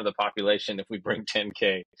 of the population if we bring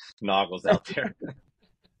 10K Noggles out there.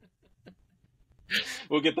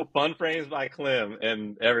 We'll get the fun frames by Clem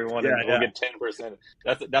and everyone, and we'll get 10%.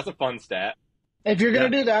 That's a fun stat. If you're gonna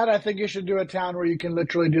do that, I think you should do a town where you can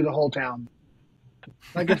literally do the whole town.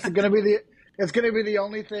 Like it's gonna be the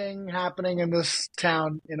only thing happening in this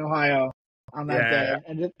town in Ohio. on that day, Yeah.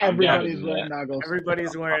 and just I'm down to everybody's do wearing that. Noggles.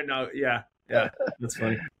 Everybody's wearing no. Yeah, that's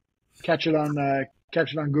funny. Catch it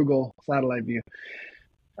on Google Satellite View.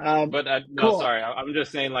 But no, Cool. sorry, I'm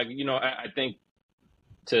just saying, like, I think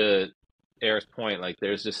to Eric's point, like,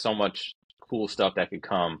 there's just so much cool stuff that could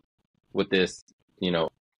come with this,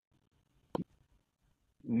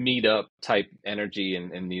 meetup type energy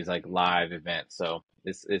and these like live events. So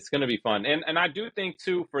it's going to be fun. And I do think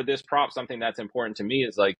too, for this prop, something that's important to me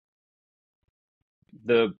is like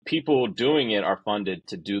the people doing it are funded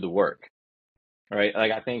to do the work, right?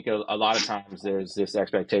 Like, I think a lot of times there's this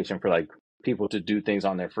expectation for like people to do things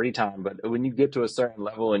on their free time, but when you get to a certain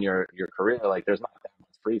level in your career, like there's not that much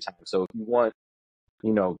free time. So if you want,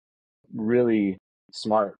 really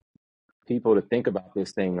smart people to think about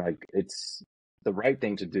this thing, like it's the right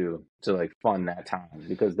thing to do to like fund that time,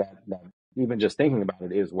 because that even just thinking about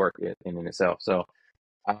it is work in itself. So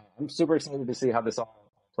I'm super excited to see how this all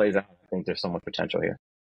plays out. I think there's so much potential here.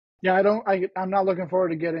 Yeah, I'm not looking forward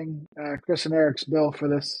to getting Chris and Eric's bill for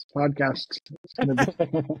this podcast.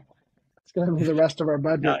 It's gonna be the rest of our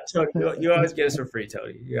budget. No, Toady, you always get us for free,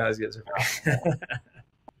 Toady. You always get us for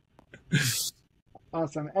free.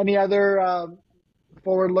 Awesome. Any other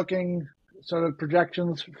forward-looking sort of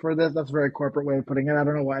projections for this? That's a very corporate way of putting it. I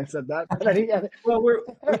don't know why I said that. Well, we're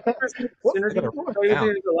synergy. There's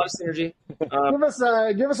a lot of synergy.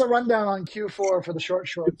 Give us a rundown on Q4 for the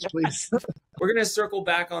shorts, please. We're gonna circle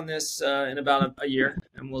back on this in about a year,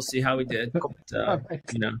 and we'll see how we did. But,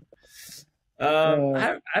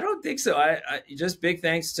 I don't think so. I just big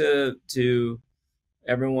thanks to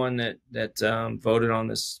everyone that voted on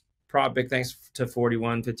this prop. Big thanks to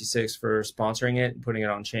 4156 for sponsoring it and putting it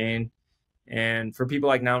on chain, and for people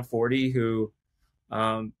like Noun 40 who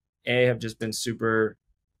have just been super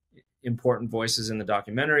important voices in the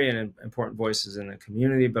documentary and important voices in the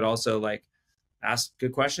community, but also like ask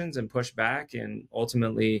good questions and push back, and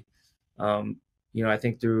ultimately I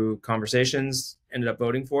think through conversations ended up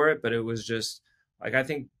voting for it. But it was just like, I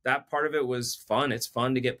think that part of it was fun. It's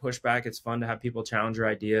fun to get pushback. It's fun to have people challenge your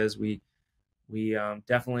ideas. We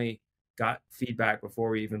definitely got feedback before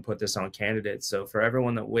we even put this on candidates. So for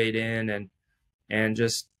everyone that weighed in and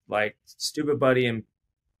just like Stoopid Buddy in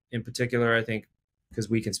particular, I think, because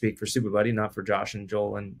we can speak for Stoopid Buddy, not for Josh and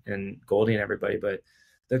Joel and Goldie and everybody, but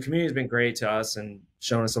the community has been great to us and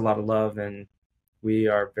shown us a lot of love, and we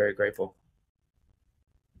are very grateful.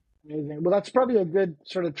 Amazing. Well, that's probably a good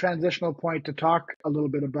sort of transitional point to talk a little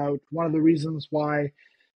bit about one of the reasons why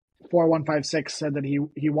 4156 said that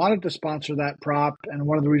he wanted to sponsor that prop, and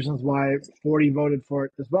one of the reasons why 40 voted for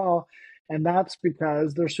it as well. And that's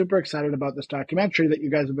because they're super excited about this documentary that you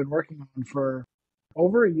guys have been working on for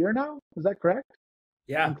over a year now. Is that correct?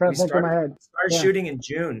 Yeah, we started shooting in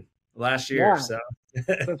June last year. Yeah. So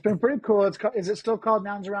it's been pretty cool. Is it still called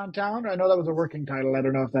Nouns Around Town? I know that was a working title. I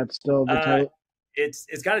don't know if that's still the title.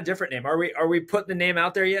 It's got a different name. Are we putting the name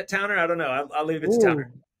out there yet, Towner? I don't know. I'll leave it to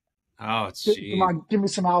Towner. Oh, geez. Come on, give me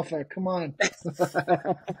some alpha. Come on.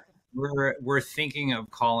 We're thinking of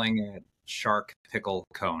calling it Shark Pickle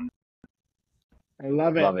Cone. I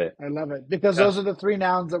love it. I love it. Because those are the three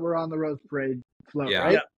nouns that were on the Rose Parade float,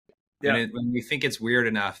 right? Yeah. And when we think it's weird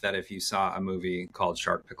enough that if you saw a movie called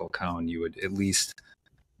Shark Pickle Cone, you would at least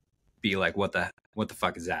be like, what the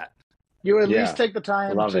fuck is that? You would at least take the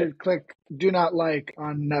time to click "Do Not Like"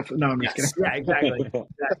 on Netflix. No, I'm just kidding. Yeah, exactly.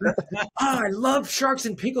 I love sharks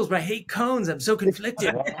and pickles, but I hate cones. I'm so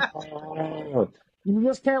conflicted. You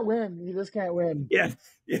just can't win. Yeah.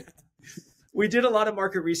 We did a lot of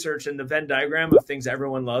market research, and the Venn diagram of things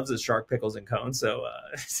everyone loves is shark, pickles, and cones. So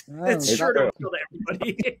it's sure to appeal to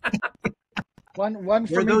everybody. one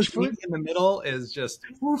for those food in the middle is just.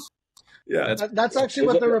 Yeah, that's actually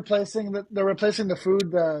what they're replacing. They're replacing the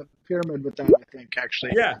food pyramid with that, I think.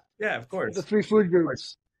 Actually, yeah, of course. The three food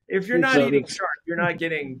groups. If you're not eating shark, you're not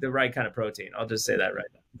getting the right kind of protein. I'll just say that right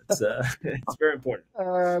now. It's very important.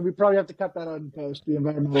 We probably have to cut that out in post. The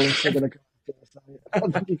environmentalists are going to come after us. I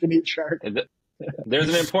don't think you can eat shark. There's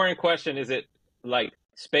an important question. Is it like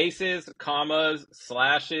spaces, commas,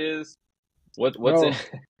 slashes? What's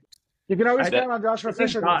it? You can always count on Joshua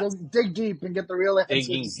Fisher to dig deep and get the real answers.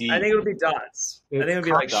 I think it'll be dots. I think it'll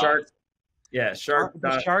be like shark. Yeah, shark.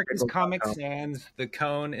 The shark is Comic Sans. The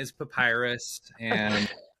cone is papyrus,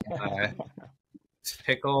 and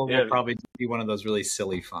pickle will probably be one of those really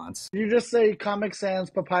silly fonts. You just say Comic Sans,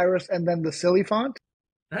 papyrus, and then the silly font.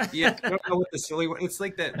 Yeah, I don't know what the silly one. It's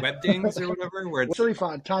like that Webdings or whatever. Where it's silly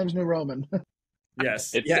font, Times New Roman.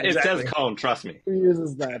 Yes, it says cone. Trust me. Who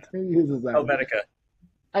uses that? Helvetica.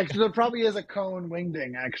 Actually, there probably is a cone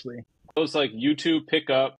wingding. Actually, those like YouTube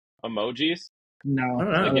pickup emojis. No,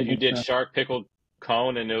 like if you did shark, pickle,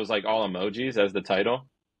 cone and it was like all emojis as the title.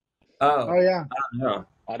 Oh yeah. I don't know.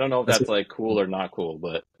 I don't know if that's like cool or not cool,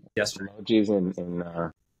 but Yes. emojis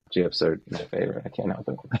and GIFs are my favorite. I can't help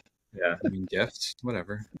it. Yeah. I mean, gifts,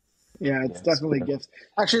 whatever. Yeah, it's Yes, definitely yeah. GIFs.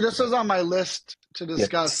 Actually, this was on my list to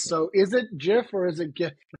discuss. Yes. So is it GIF or is it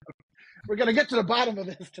GIF? We're going to get to the bottom of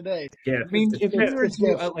this today. Yeah. I mean, if you were it's to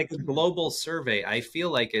do GIF. like a global survey, I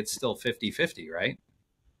feel like it's still 50-50, right?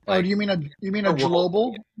 Oh, Like, do you mean a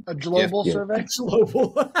global GIF. survey?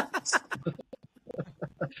 global.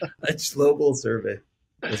 A global survey.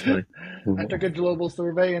 That's funny. I took a global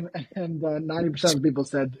survey, and 90% of people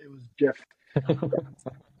said it was GIF.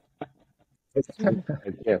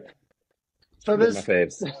 Yeah. So My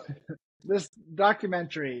faves. this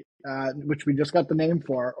documentary, which we just got the name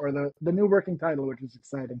for, or the new working title, which is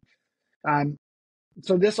exciting.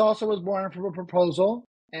 So this also was born from a proposal,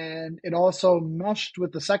 and it also meshed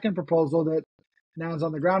with the second proposal that Nouns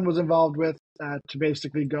on the Ground was involved with, to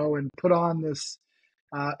basically go and put on this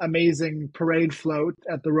amazing parade float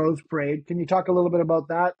at the Rose Parade. Can you talk a little bit about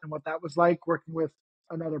that and what that was like, working with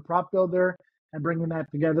another prop builder and bringing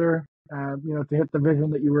that together, to hit the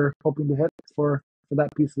vision that you were hoping to hit for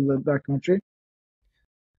that piece of the documentary?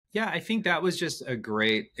 Yeah, I think that was just a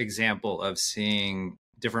great example of seeing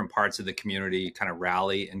different parts of the community kind of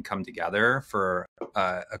rally and come together for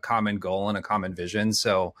a common goal and a common vision.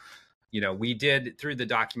 So, we did, through the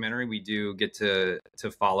documentary, we do get to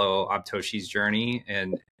follow Abtoshi's journey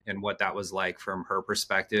and what that was like from her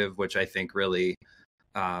perspective, which I think really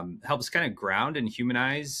helps kind of ground and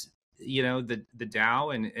humanize, the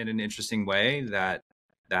DAO in an interesting way that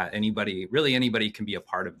anybody can be a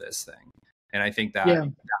part of this thing. And I think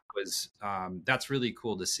that was that's really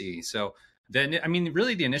cool to see. So then, I mean,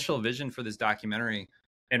 really the initial vision for this documentary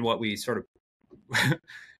and what we sort of,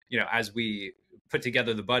 as we put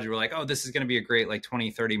together the budget, we're like, oh, this is going to be a great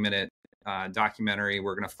 20-30 minute documentary.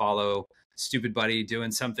 We're going to follow Stoopid Buddy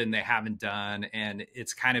doing something they haven't done. And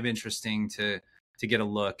it's kind of interesting to get a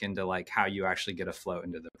look into how you actually get a float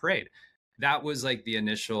into the parade. That was the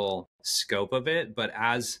initial scope of it. But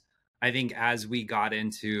as we got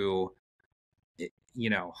into,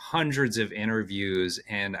 hundreds of interviews,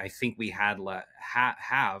 and I think we had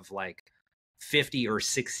have 50 or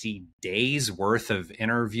 60 days worth of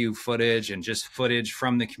interview footage and just footage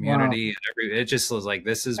from the community. Wow. And it just was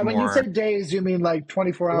this is and more. When you said days, you mean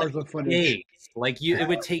 24 hours of footage? Days. It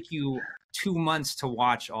would take you 2 months to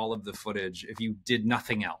watch all of the footage if you did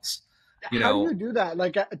nothing else. How do you do that?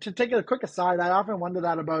 To take a quick aside, I often wonder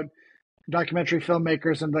that about documentary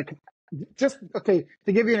filmmakers and to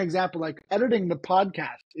give you an example, editing the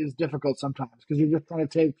podcast is difficult sometimes because you're just trying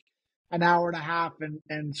to take an hour and a half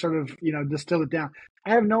and sort of, distill it down. I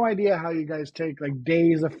have no idea how you guys take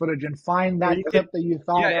days of footage and find that clip that you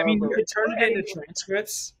thought of. I mean, you could turn it into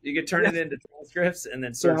transcripts. You could turn it into transcripts and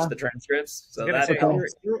then search the transcripts. So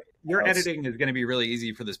your editing is going to be really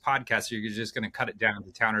easy for this podcast. So you're just going to cut it down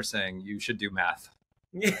to Towner saying you should do math.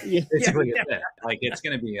 Basically, it's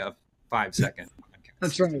going to be a 5-second podcast.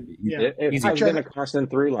 That's right. Yeah. It's been a constant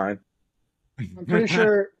through line.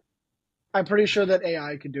 I'm pretty sure that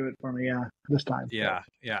AI could do it for me. Yeah, this time. Yeah.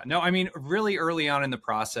 No, I mean, really early on in the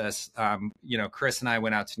process, Chris and I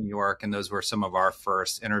went out to New York, and those were some of our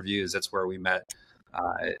first interviews. That's where we met.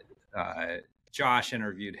 Josh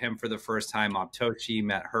interviewed him for the first time. Abtoshi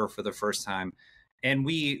met her for the first time, and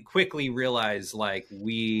we quickly realized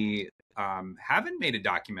we haven't made a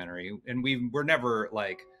documentary, and we're never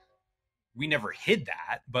we never hid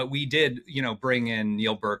that, but we did, bring in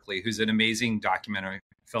Neil Berkeley, who's an amazing documentary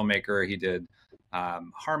filmmaker. He did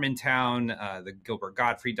Harmontown, the Gilbert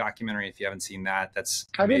Gottfried documentary. If you haven't seen that, that's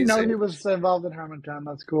amazing. I didn't know he was involved in Harmontown.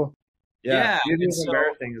 That's cool. Yeah, he did the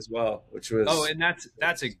Bear thing as well, which was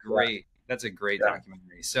that's a great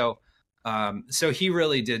documentary. So he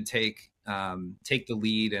really did take the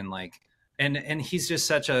lead and he's just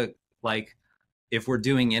such a if we're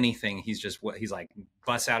doing anything, he's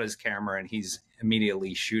busts out his camera and he's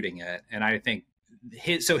immediately shooting it. And I think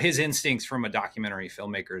his instincts from a documentary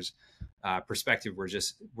filmmaker's perspective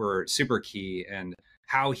were super key, and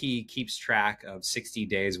how he keeps track of 60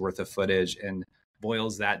 days worth of footage and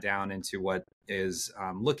boils that down into what is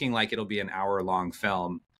looking like it'll be an hour-long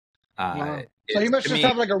film. Wow. So he must just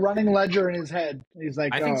have a running ledger in his head. He's I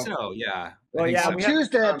think so. Yeah. Well, so.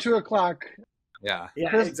 Tuesday at 2:00. Yeah.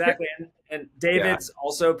 Yeah, exactly. And David's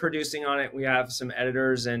also producing on it. We have some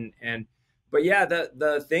editors but yeah,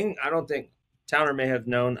 the thing I don't think Towner may have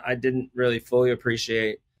known, I didn't really fully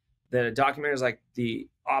appreciate, that a documentary is the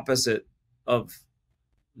opposite of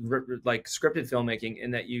scripted filmmaking,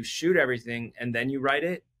 in that you shoot everything and then you write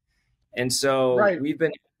it. And so we've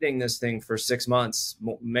been editing this thing for 6 months,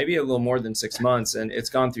 maybe a little more than 6 months, and it's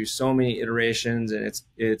gone through so many iterations, and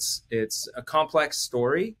it's a complex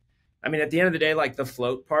story. I mean, at the end of the day, like the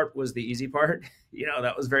float part was the easy part.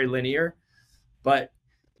 That was very linear. But,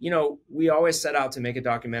 we always set out to make a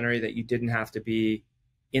documentary that you didn't have to be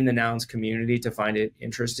in the Nouns community to find it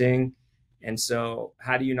interesting. And so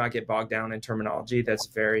how do you not get bogged down in terminology that's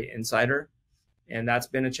very insider? And that's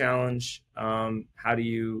been a challenge. How do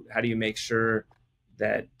you make sure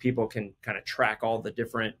that people can kind of track all the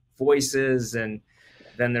different voices? And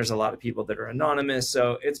then there's a lot of people that are anonymous.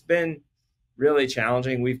 So it's been really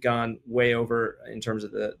challenging. We've gone way over in terms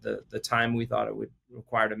of the time we thought it would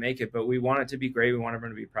require to make it, but we want it to be great. We want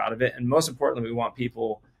everyone to be proud of it. And most importantly, we want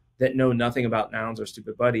people that know nothing about Nouns or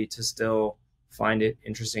Stoopid Buddy to still find it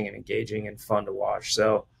interesting and engaging and fun to watch.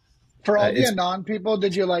 So for all the anon people,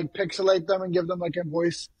 did you like pixelate them and give them like a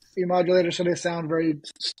voice modulator so they sound very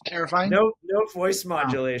terrifying? No voice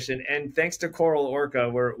modulation. And thanks to Coral Orca,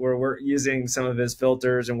 we're using some of his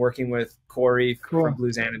filters and working with Corey from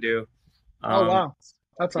Blue Xanadu. Oh wow,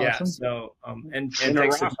 that's awesome. Yeah, so and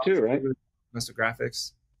thanks to too, right? Mr.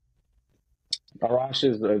 Graphics. Arash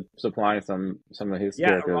is supplying some of his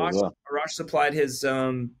characters as well. Arash supplied his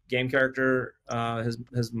game character,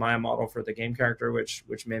 his Maya model for the game character, which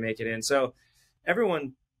may make it in. So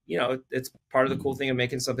everyone, it's part of the cool thing of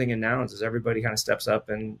making something in Nouns is everybody kind of steps up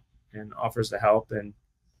and offers the help, and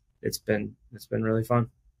it's been really fun.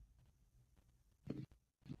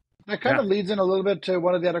 That kind of leads in a little bit to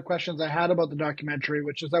one of the other questions I had about the documentary,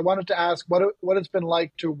 which is I wanted to ask what it's been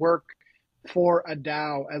like to work for a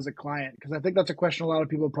DAO as a client, because I think that's a question a lot of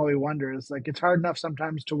people probably wonder. Is like, it's hard enough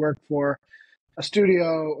sometimes to work for a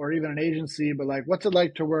studio or even an agency, but like, what's it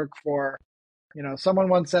like to work for, someone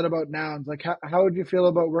once said about Nouns, like, how would you feel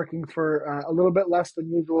about working for a little bit less than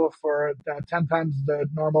usual for 10 times the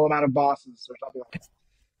normal amount of bosses or something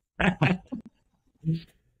like that?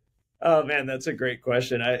 Oh man, that's a great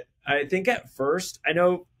question. I think at first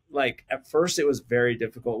it was very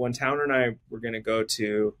difficult when Towner and I were going to go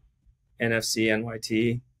to NFC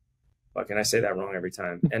NYT. Fucking, I say that wrong every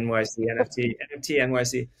time. NYC NFT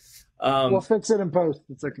NYC. We'll fix it in post.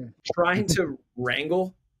 It's okay. Trying to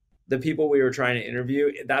wrangle the people we were trying to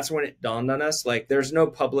interview. That's when it dawned on us. Like, there's no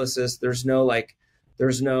publicist. There's no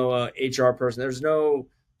HR person. There's no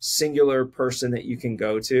singular person that you can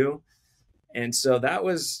go to. And so that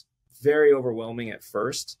was very overwhelming at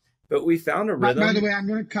first. But we found a rhythm. By the way, I'm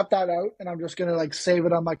going to cut that out, and I'm just going to like save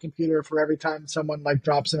it on my computer for every time someone like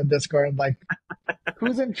drops in a Discord, like,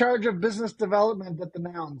 who's in charge of business development at the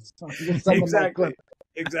Nouns? So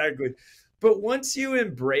Exactly. But once you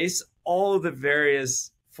embrace all of the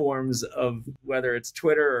various forms of whether it's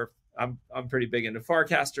Twitter or I'm pretty big into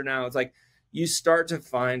Farcaster now, it's like you start to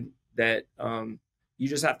find that you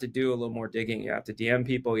just have to do a little more digging. You have to DM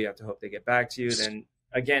people. You have to hope they get back to you. Then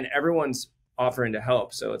again, everyone's offering to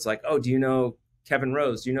help. So it's like, oh, do you know Kevin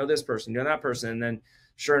Rose? Do you know this person? Do you know that person? And then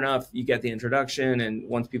sure enough, you get the introduction. And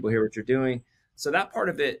once people hear what you're doing. So that part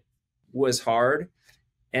of it was hard.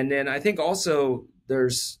 And then I think also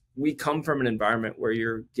we come from an environment where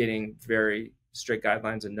you're getting very strict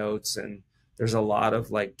guidelines and notes. And there's a lot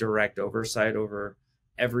of like direct oversight over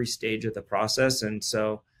every stage of the process. And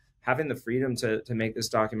so having the freedom to make this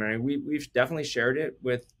documentary, we've definitely shared it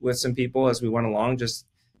with some people as we went along, just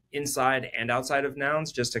inside and outside of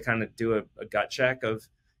Nouns, just to kind of do a gut check of,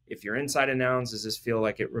 if you're inside of Nouns, does this feel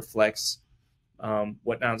like it reflects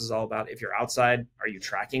what Nouns is all about? If you're outside, are you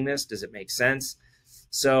tracking this? Does it make sense?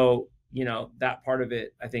 So, that part of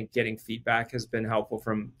it, I think getting feedback has been helpful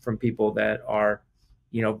from people that are,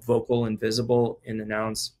 vocal and visible in the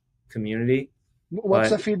Nouns community. What's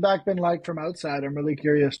the feedback been like from outside? I'm really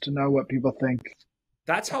curious to know what people think.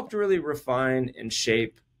 That's helped really refine and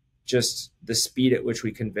shape just the speed at which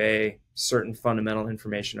we convey certain fundamental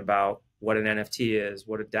information about what an NFT is,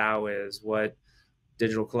 what a DAO is, what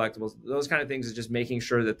digital collectibles, those kind of things, is just making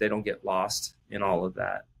sure that they don't get lost in all of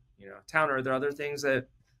that. Towner, are there other things that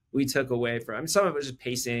we took away from? I mean, some of it was just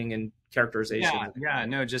pacing and characterization. Yeah,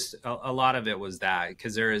 no, just a lot of it was that,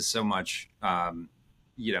 because there is so much,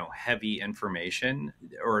 heavy information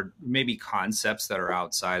or maybe concepts that are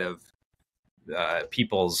outside of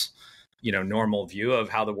people's, normal view of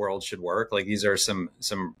how the world should work. Like, these are some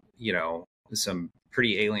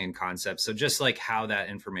pretty alien concepts. So just like how that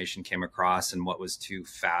information came across and what was too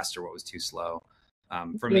fast or what was too slow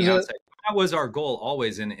from the outside. That was our goal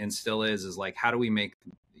always, and still is like, how do we make,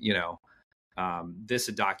 this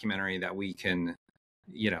a documentary that we can,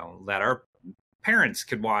 that our parents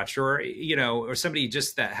could watch, or somebody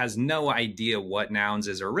just that has no idea what Nouns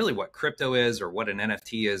is, or really what crypto is, or what an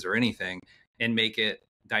NFT is, or anything, and make it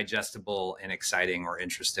digestible and exciting or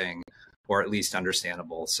interesting, or at least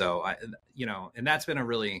understandable. So and that's been a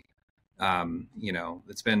really,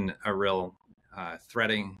 it's been a real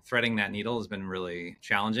threading that needle has been really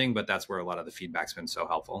challenging, but that's where a lot of the feedback's been so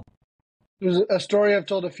helpful. There's a story I've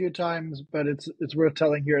told a few times, but it's worth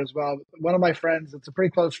telling here as well. One of my friends, it's a pretty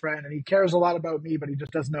close friend, and he cares a lot about me, but he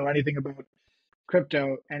just doesn't know anything about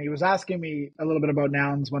crypto. And he was asking me a little bit about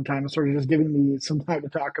Nouns one time, sort of just giving me some time to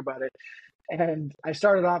talk about it. And I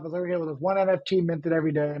started off, I was like, okay, well, there's one NFT minted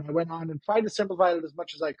every day. And I went on and tried to simplify it as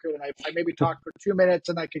much as I could. And I maybe talked for 2 minutes,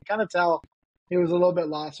 and I could kind of tell he was a little bit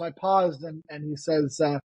lost. So I paused, and he says,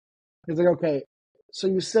 he's like, okay, so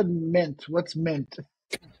you said mint. What's mint?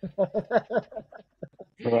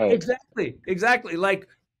 Right. Exactly. Like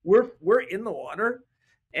we're in the water,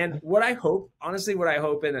 and what I hope, honestly,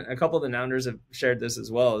 and a couple of the Nounders have shared this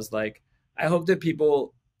as well, is like, I hope that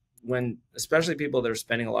people, especially people that are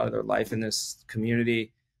spending a lot of their life in this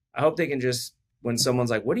community, I hope they can just, when someone's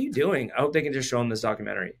like, what are you doing? I hope they can just show them this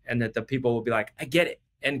documentary, and that the people will be like, I get it.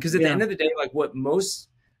 And because at the end of the day, like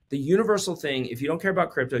the universal thing, if you don't care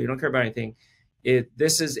about crypto, you don't care about anything,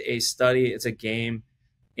 this is a study, it's a game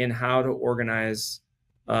in how to organize,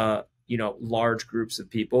 large groups of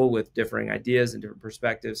people with differing ideas and different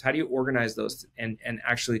perspectives. How do you organize those and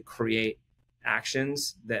actually create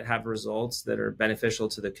actions that have results that are beneficial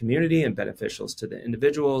to the community and beneficial to the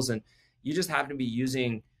individuals? And you just happen to be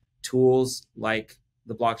using tools like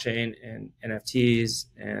the blockchain and NFTs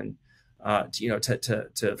and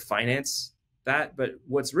to finance that. But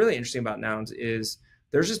what's really interesting about Nouns is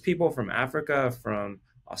there's just people from Africa, from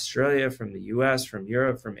Australia, from the US, from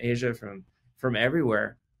Europe, from Asia, from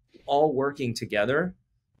everywhere, all working together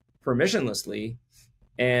permissionlessly.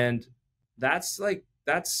 And that's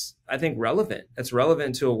I think relevant. It's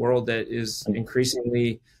relevant to a world that is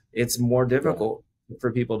increasingly, it's more difficult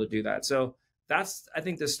for people to do that. So that's, I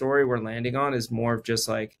think the story we're landing on is more of just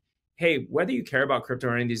like, hey, whether you care about crypto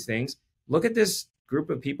or any of these things, look at this group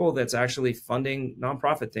of people that's actually funding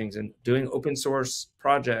nonprofit things and doing open source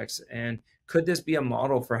projects. And could this be a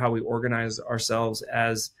model for how we organize ourselves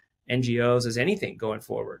as NGOs, as anything going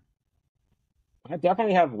forward? I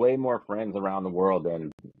definitely have way more friends around the world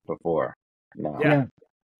than before. No. Yeah.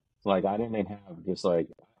 Like I didn't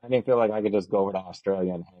feel like I could just go over to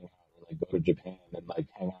Australia and hang out, or like go to Japan and like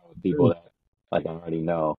hang out with people that like I already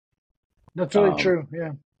know. That's really true.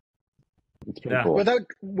 Yeah. It's pretty cool.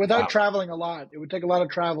 Without traveling a lot, it would take a lot of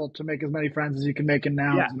travel to make as many friends as you can make in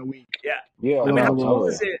Nouns in a week. Yeah. I mean,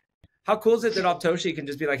 how cool is it that Optoshi can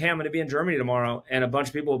just be like, hey, I'm going to be in Germany tomorrow, and a bunch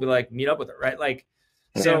of people will be like, meet up with her, right? Like,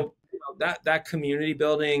 so that community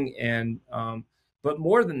building, and but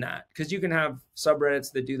more than that, because you can have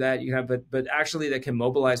subreddits that do that, you have, but actually that can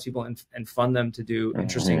mobilize people and fund them to do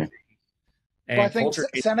interesting things. And well, I think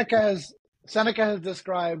Seneca has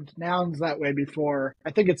described Nouns that way before. I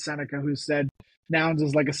think it's Seneca who said Nouns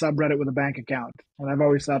is like a subreddit with a bank account, and I've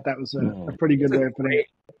always thought that was a pretty good way of putting it.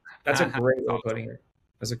 That's a great way of putting it.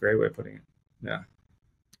 That's a great way of putting it. Yeah.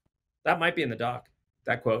 That might be in the doc,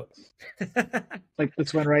 that quote. Like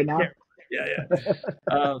this one right now? Yeah.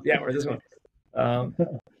 Or this one.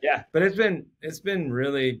 But it's been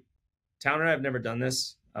really, Towner and I have never done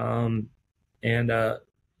this, or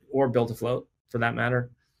built a float for that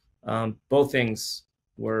matter. Both things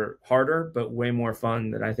were harder, but way more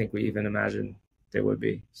fun than I think we even imagined they would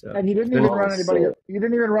be. So, and you didn't even run anybody. You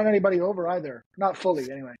didn't even run anybody over either. Not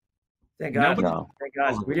fully, anyway. Thank God. Thank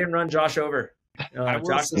God. We didn't run Josh over.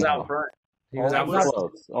 Josh was out front. He was out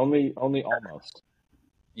front. Only almost.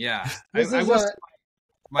 Yeah.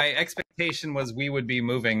 My expectation was we would be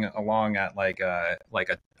moving along at like a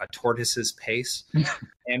tortoise's pace.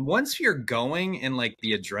 And once you're going and like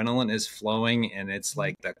the adrenaline is flowing and it's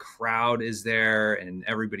like the crowd is there and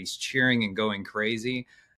everybody's cheering and going crazy,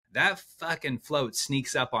 that fucking float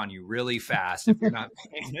sneaks up on you really fast if you're not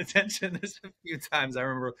paying attention. There's a few times I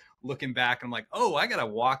remember looking back and I'm like, oh, I gotta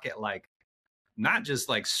walk it like, not just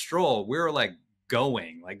like stroll. We were like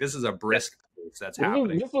going, like this is a brisk pace that's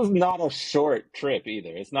happening. This was not a short trip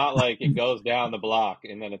either. It's not like it goes down the block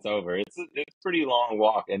and then it's over. It's a pretty long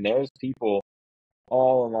walk, and there's people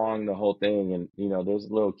all along the whole thing, and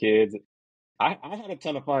there's little kids. I had a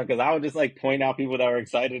ton of fun because I would just like point out people that were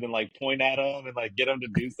excited and like point at them and like get them to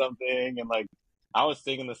do something, and like I was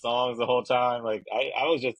singing the songs the whole time. Like I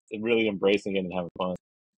was just really embracing it and having fun.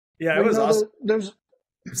 Yeah, it was awesome.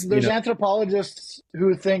 There's anthropologists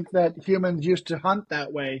who think that humans used to hunt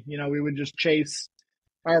that way. We would just chase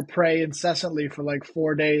our prey incessantly for like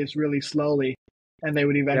 4 days really slowly, and they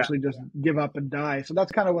would eventually just give up and die. So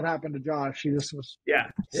that's kind of what happened to Josh. He just was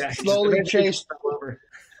slowly chased.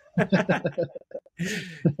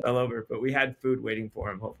 Fell over, but we had food waiting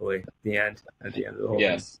for him. Hopefully, at the end of the whole thing.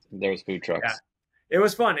 Yes, there was food trucks. Yeah. It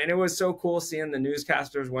was fun, and it was so cool seeing the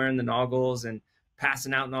newscasters wearing the noggles and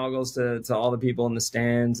passing out noggles to all the people in the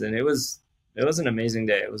stands, and it was an amazing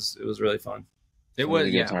day. It was really fun. It was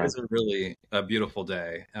a really beautiful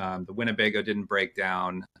day. The Winnebago didn't break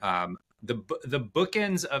down. The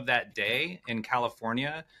bookends of that day in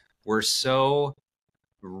California were so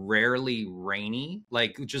rarely rainy,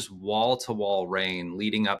 like just wall to wall rain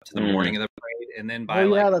leading up to the morning of the parade, and then by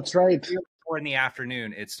that's right. 4 in the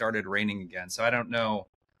afternoon it started raining again. So I don't know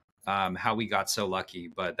how we got so lucky,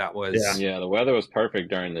 but that was the weather was perfect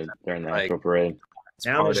during the actual parade.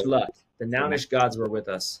 Nounish luck. The Nounish gods were with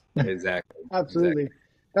us. Exactly. Absolutely. Exactly.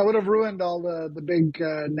 That would have ruined all the big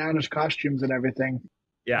Nounish costumes and everything.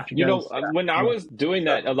 Yeah. You know, when I was doing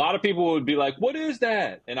that, a lot of people would be like, "What is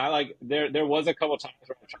that?" And I there was a couple times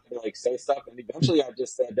where I tried to say stuff, and eventually I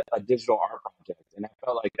just said a digital art project, and I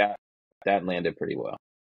felt like that landed pretty well.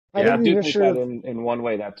 I do think that in one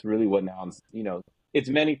way, that's really what Nouns, it's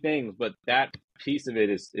many things, but that piece of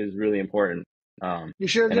it is really important. You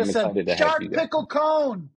should have just said shark pickle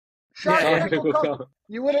cone. Shark pickle cone.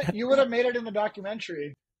 You would have made it in the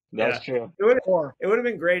documentary. That's true. It would have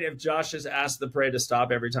been great if Josh just asked the parade to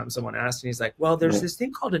stop every time someone asked, and he's like, "Well, there's this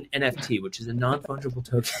thing called an NFT, which is a non-fungible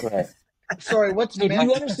token." Right. Sorry, do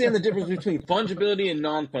you understand the difference between fungibility and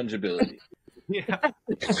non-fungibility? Yeah.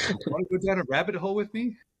 Want to go down a rabbit hole with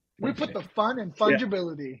me? We put the fun in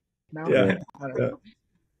fungibility.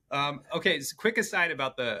 Okay, so quick aside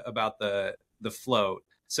about the float.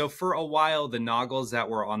 So for a while, the noggles that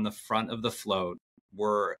were on the front of the float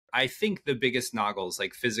were, I think, the biggest noggles,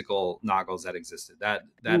 like physical noggles that existed. That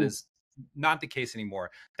is not the case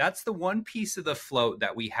anymore. That's the one piece of the float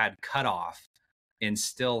that we had cut off and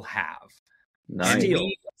still have. Nice.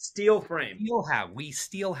 Steel frame. We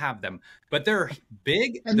still have them, but they're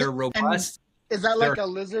big. They're robust. Is that like a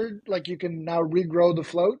lizard? Like you can now regrow the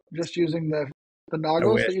float just using the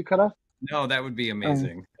noggles that you cut off? No, that would be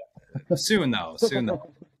amazing. Soon though.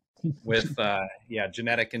 With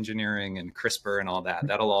genetic engineering and CRISPR and all that,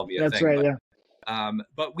 that'll all be a thing. That's right. Yeah.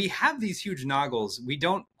 But we have these huge noggles. We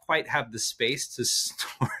don't quite have the space to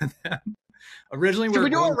store them. Originally, should we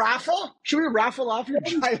do a raffle? Should we raffle off your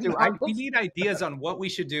giant noggles? We need ideas on what we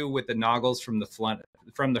should do with the noggles from the front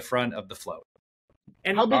of the float.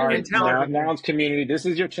 And how big Nouns community, this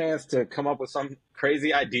is your chance to come up with some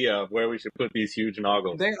crazy idea of where we should put these huge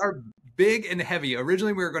noggles. They are big and heavy.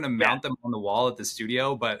 Originally, we were going to mount them on the wall at the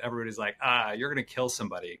studio, but everybody's like, you're going to kill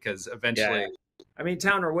somebody because eventually. Yeah. I mean,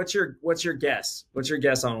 Towner, what's your guess? What's your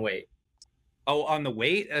guess on weight? Oh, on the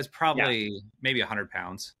weight, it's probably maybe 100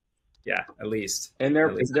 pounds. Yeah, at least. And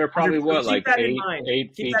they're probably what, like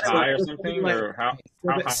 8 feet high or something, or how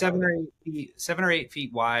high? 7 or 8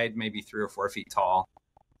 feet wide, maybe 3 or 4 feet tall.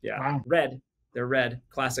 Yeah, wow. Red. They're red,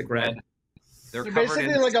 classic red. They're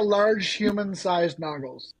basically like a large human-sized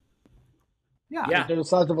noggles. Yeah, they're the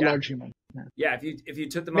size of a large human. Yeah, if you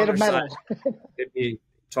took them made on of their metal, side, it'd be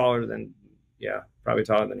taller than probably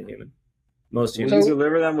taller than a human. Most humans. Will you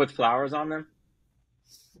deliver them with flowers on them?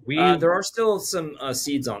 There are still some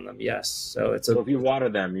seeds on them, yes. So if you water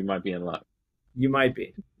them, you might be in luck. You might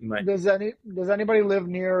be. Does anybody live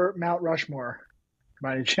near Mount Rushmore,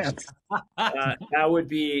 by any chance? That would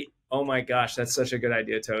be. Oh my gosh, that's such a good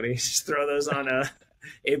idea, Toady. Just throw those on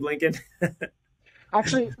Abe Lincoln.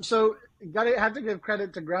 Actually, so have to give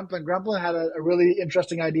credit to Gremplin. Gremplin had a really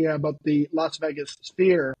interesting idea about the Las Vegas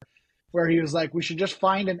sphere, where he was like, we should just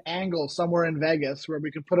find an angle somewhere in Vegas where we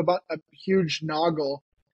could put a huge noggle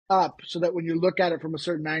up so that when you look at it from a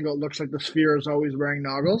certain angle, it looks like the sphere is always wearing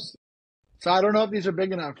noggles. So I don't know if these are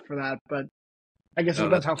big enough for that, but I guess it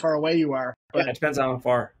depends how far away you are. Yeah, it depends on how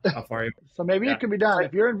far you are. So maybe it could be done.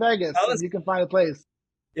 If you're in Vegas, you can find a place.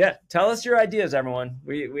 Yeah, tell us your ideas, everyone.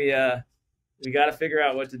 We got to figure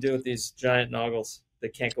out what to do with these giant noggles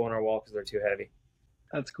that can't go on our wall because they're too heavy.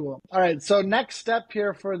 That's cool. All right, so next step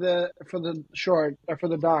here for the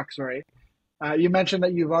doc, sorry. You mentioned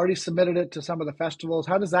that you've already submitted it to some of the festivals.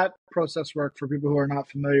 How does that process work for people who are not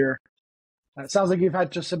familiar? It sounds like you've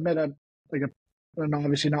had to submit an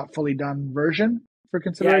obviously not fully done version for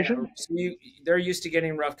consideration. Yeah, so they're used to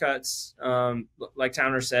getting rough cuts. Like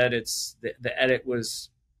Towner said, the edit's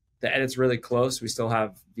really close. We still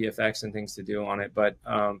have VFX and things to do on it, but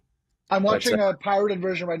I'm watching a pirated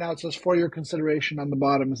version right now. It says for your consideration on the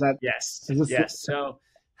bottom. Is that yes? So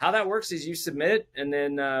how that works is you submit, and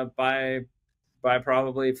then by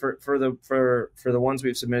probably for the ones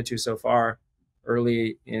we've submitted to so far,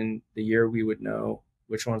 early in the year, we would know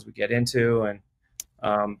which ones we get into, and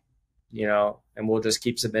and we'll just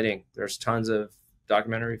keep submitting. There's tons of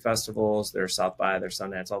documentary festivals, there's South by, there's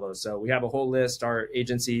Sundance, all those. So we have a whole list. Our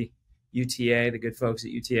agency, UTA, the good folks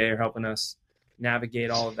at UTA are helping us navigate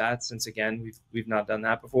all of that, since again, we've not done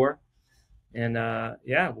that before. And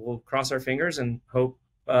we'll cross our fingers and hope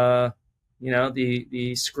the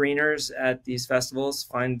screeners at these festivals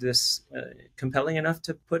find this compelling enough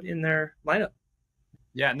to put in their lineup.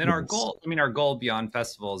 Yeah, and then our goal beyond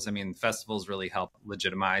festivals, festivals really help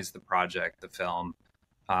legitimize the project, the film,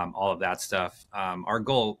 all of that stuff. Our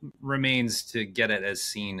goal remains to get it as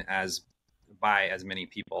seen as by as many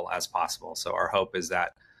people as possible. So our hope is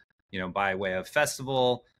that, by way of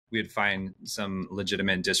festival, we would find some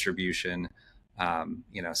legitimate distribution.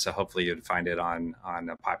 So hopefully you'd find it on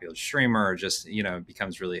a popular streamer, or just, it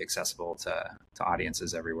becomes really accessible to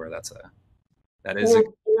audiences everywhere.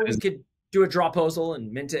 We could do a drawposal and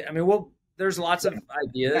mint it. There's lots of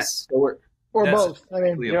ideas. Or both.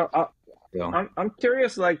 I'm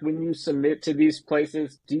curious, like when you submit to these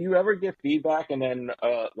places, do you ever get feedback and then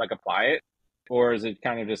apply it? Or is it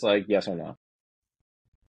kind of just like yes or no?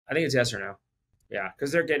 I think it's yes or no. Yeah,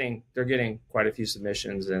 because they're getting quite a few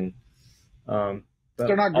submissions, and but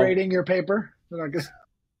they're not grading your paper. They're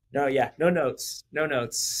not no notes.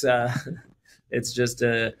 It's just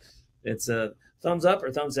it's a thumbs up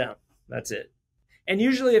or thumbs down. That's it. And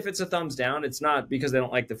usually, if it's a thumbs down, it's not because they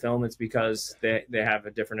don't like the film. It's because they have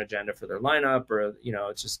a different agenda for their lineup, or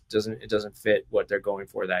it just doesn't fit what they're going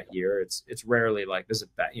for that year. It's rarely like this is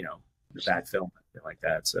a bad film like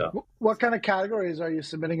that. So, what kind of categories are you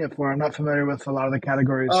submitting it for? I'm not familiar with a lot of the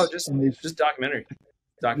categories. Oh, just documentary.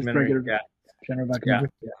 Documentary, yeah. General documentary.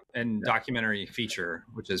 Yeah. And documentary feature,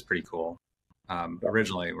 which is pretty cool.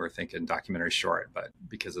 Originally, we're thinking documentary short, but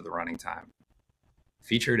because of the running time,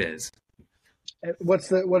 feature it is. What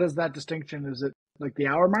is that distinction? Is it like the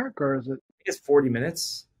hour mark, or is it? It's 40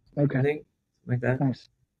 minutes. Okay, I think like that. Nice.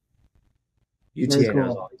 UTA cool.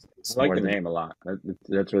 knows all these things. I like the name a lot.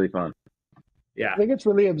 That's really fun. Yeah, I think it's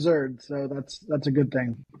really absurd, so that's a good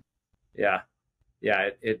thing. Yeah.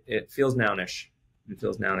 It feels nounish.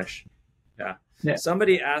 Yeah.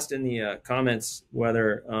 Somebody asked in the comments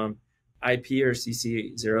whether IP or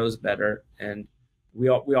CC0 is better, and we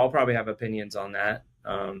all probably have opinions on that.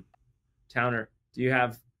 Towner, do you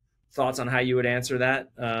have thoughts on how you would answer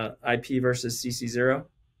that? IP versus CC0?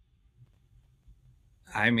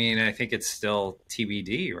 I think it's still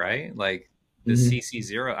TBD, right? Like the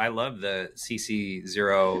CC0, I love the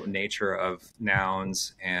CC0 nature of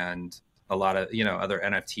Nouns and a lot of, other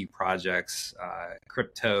NFT projects,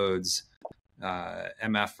 Cryptodes,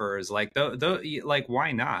 MFers, like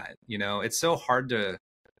why not? It's so hard to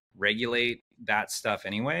regulate that stuff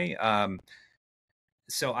anyway.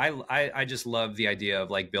 So I just love the idea of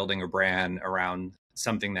like building a brand around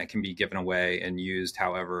something that can be given away and used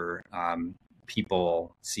however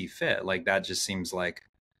people see fit. Like that just seems like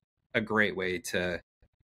a great way to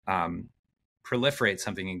proliferate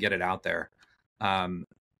something and get it out there.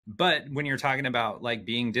 But when you're talking about like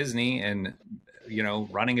being Disney and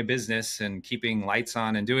running a business and keeping lights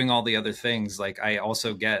on and doing all the other things, like I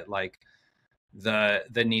also get like the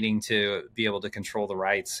needing to be able to control the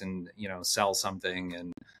rights and sell something,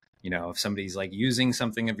 and if somebody's like using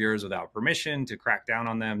something of yours without permission, to crack down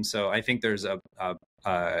on them. So I think there's a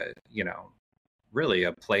really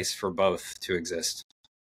a place for both to exist.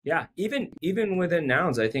 Yeah, even within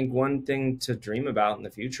Nouns, I think one thing to dream about in the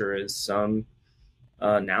future is some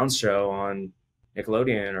Nouns show on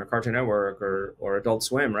Nickelodeon or Cartoon Network or Adult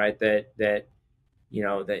Swim, right? That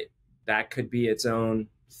could be its own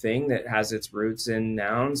thing that has its roots in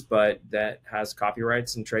Nouns, but that has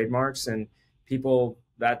copyrights and trademarks, and people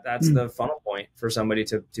that's the funnel point for somebody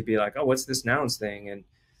to be like, oh, what's this Nouns thing? And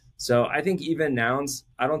so I think even Nouns,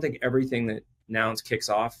 I don't think everything that Nouns kicks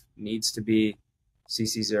off needs to be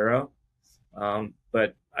CC0,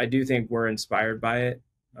 but I do think we're inspired by it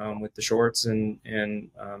with the shorts, and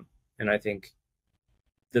I think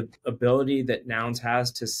the ability that Nouns has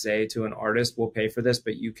to say to an artist, we'll pay for this,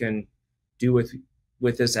 but you can do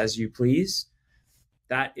with this as you please.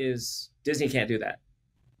 That is, Disney can't do that.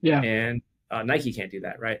 Yeah. And Nike can't do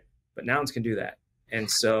that, right? But Nouns can do that. And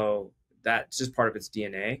so that's just part of its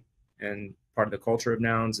DNA and part of the culture of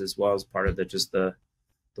Nouns, as well as part of the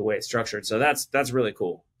way it's structured. So that's really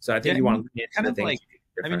cool. So I think you want to kind of like,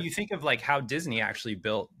 you think of like how Disney actually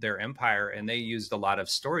built their empire, and they used a lot of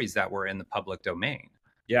stories that were in the public domain.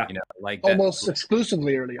 Yeah. Like almost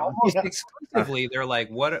exclusively early on. Exclusively, they're like,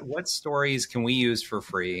 what stories can we use for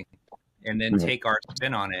free, and then take our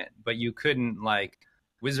spin on it? But you couldn't, like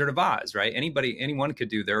Wizard of Oz, right? Anyone could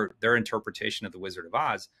do their interpretation of the Wizard of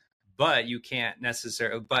Oz, but you can't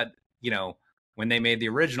necessarily. But when they made the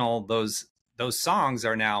original, those songs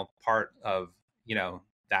are now part of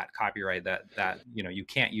that copyright, that you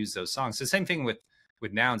can't use those songs. So same thing with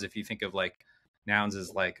Nouns. If you think of like Nouns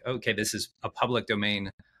as like, okay, this is a public domain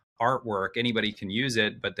artwork, anybody can use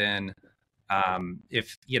it. But then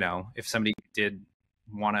if somebody did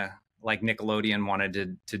want to, like Nickelodeon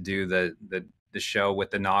wanted to do the show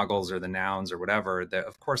with the Noggles or the Nouns or whatever, that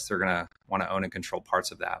of course they're gonna want to own and control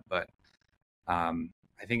parts of that. But I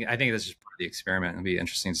think this is part of the experiment. It'll be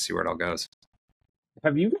interesting to see where it all goes.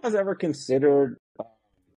 Have you guys ever considered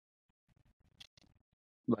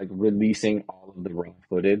like releasing all of the raw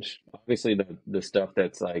footage? Obviously the stuff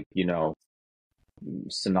that's like,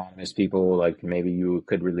 synonymous people, like maybe you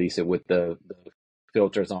could release it with the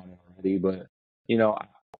filters on it already, but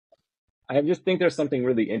I just think there's something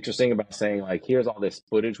really interesting about saying like, here's all this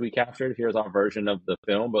footage we captured, here's our version of the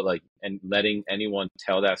film, but like, and letting anyone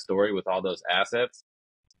tell that story with all those assets.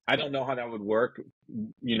 I don't know how that would work,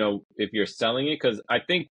 if you're selling it, because I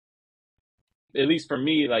think, at least for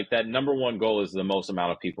me, like that number one goal is the most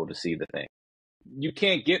amount of people to see the thing. You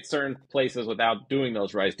can't get certain places without doing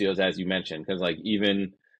those rights deals, as you mentioned, because like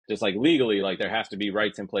even just like legally, like there has to be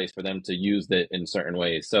rights in place for them to use it in certain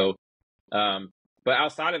ways. So, but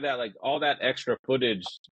outside of that, like all that extra footage,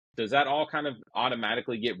 does that all kind of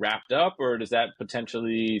automatically get wrapped up, or does that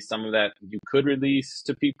potentially some of that you could release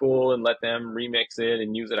to people and let them remix it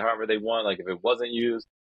and use it however they want, like if it wasn't used?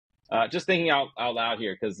 Just thinking out loud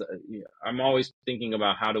here, because I'm always thinking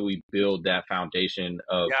about how do we build that foundation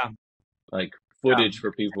of like footage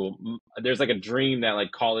for people. There's like a dream that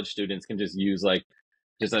like college students can just use like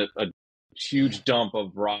just a huge dump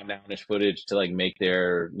of raw nounish footage to like make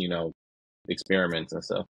their experiments and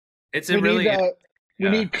stuff. We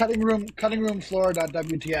need cutting room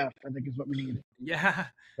floor.wtf, I think is what we need. Yeah.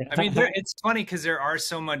 I mean, it's funny because there are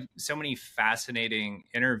so many fascinating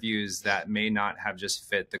interviews that may not have just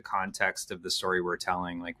fit the context of the story we're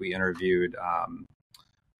telling. Like we interviewed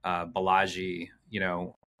Balaji,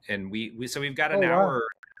 and we've got an hour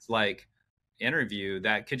like interview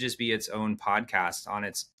that could just be its own podcast on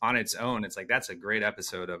its own. It's like, that's a great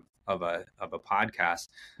episode of a podcast.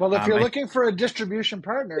 Well, if you're looking for a distribution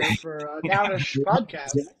partner for a Nounish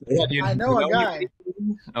podcast, I know a guy.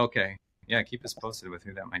 Okay. Yeah, keep us posted with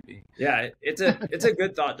who that might be. Yeah, it's a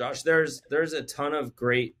good thought, Josh. There's a ton of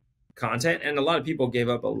great content, and a lot of people gave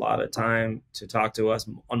up a lot of time to talk to us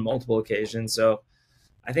on multiple occasions. So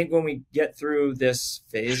I think when we get through this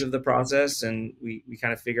phase of the process and we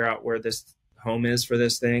kind of figure out where this home is for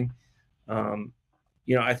this thing,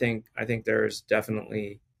 I think there's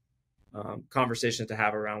definitely conversations to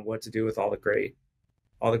have around what to do with all the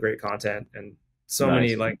great content and so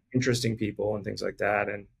many like interesting people and things like that.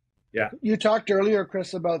 And yeah, you talked earlier,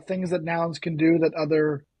 Chris, about things that Nouns can do that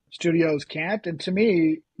other studios can't, and to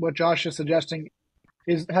me, what Josh is suggesting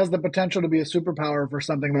has the potential to be a superpower for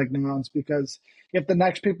something like Nouns, because if the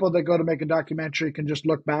next people that go to make a documentary can just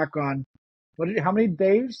look back on how many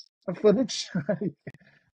days of footage?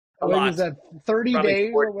 A lot. Is that 30 Probably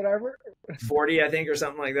days 40, or whatever? 40, I think, or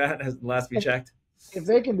something like that, as last we checked. If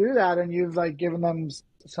they can do that, and you've like given them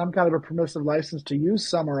some kind of a permissive license to use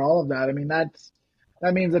some or all of that, I mean that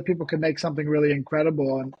means that people can make something really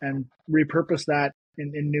incredible and repurpose that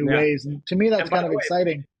in new ways. And to me, that's kind of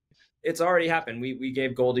exciting. It's already happened. We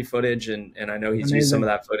gave Goldie footage, and I know he's used some of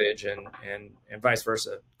that footage, and vice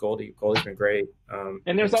versa. Goldie's been great.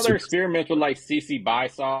 And there's other experiments with like CC BY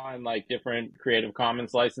SAW and like different Creative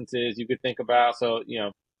Commons licenses you could think about. So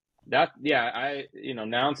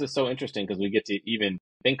Nouns is so interesting because we get to even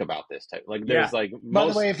think about this type. Like there's like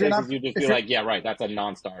most places you just feel like, yeah, right, that's a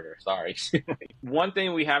non-starter. Sorry. One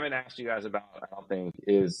thing we haven't asked you guys about, I don't think,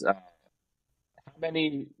 is how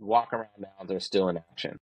many walk around Nouns are still in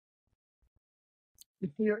action?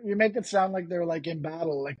 You make it sound like they're like in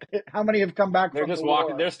battle. Like how many have come back? They're just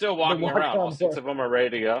walking. They're still walking around. All 6 of them are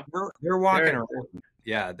ready to go. They're walking around.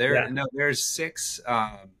 Yeah, there's 6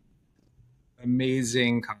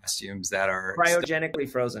 amazing costumes that are cryogenically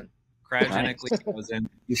frozen. Cryogenically frozen.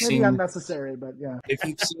 Maybe unnecessary, but yeah. If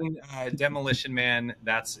you've seen Demolition Man,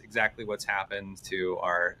 that's exactly what's happened to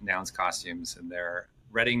our Nouns costumes, and they're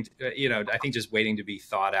ready. I think just waiting to be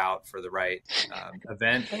thought out for the right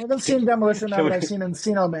event. I haven't seen Demolition Man, but I've seen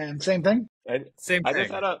Encino Man. Same thing. Same thing. I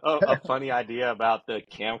just had a funny idea about the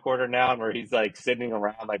camcorder now, where he's like sitting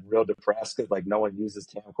around like real depressed because like no one uses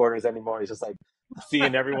camcorders anymore. He's just like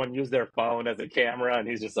seeing everyone use their phone as a camera, and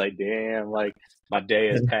he's just like, damn, like my day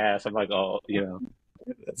has passed. I'm like,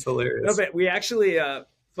 that's hilarious. No, but we actually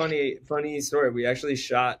funny story. We actually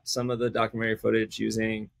shot some of the documentary footage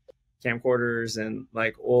using camcorders and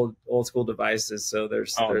like old school devices. So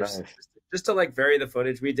there's nice. Just to like vary the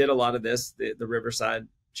footage. We did a lot of this, the Riverside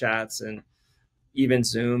chats, and even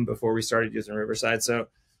Zoom before we started using Riverside. So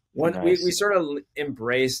we sort of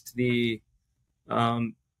embraced the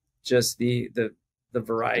just the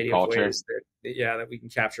variety of ways that we can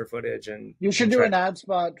capture footage. And you should do an ad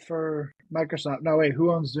spot for Microsoft. No, wait,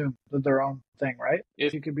 who owns Zoom? They're their own thing, right?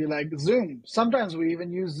 You could be like Zoom. Sometimes we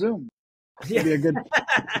even use Zoom. Yeah. Be a good.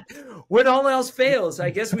 When all else fails, I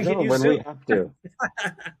guess we can use when Zoom. we have to.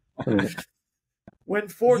 When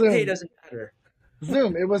 4K Zoom. doesn't matter.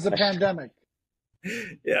 Zoom. It was a pandemic.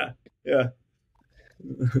 Yeah.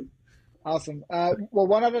 Awesome. Well,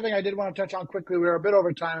 one other thing I did want to touch on quickly, we were a bit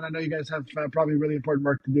over time, and I know you guys have probably really important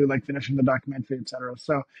work to do, like finishing the documentary, et cetera.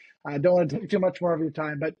 So I don't want to take too much more of your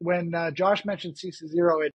time. But when Josh mentioned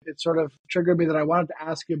CC0, it sort of triggered me that I wanted to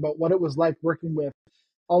ask you about what it was like working with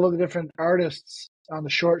all of the different artists on the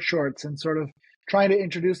shorts and sort of trying to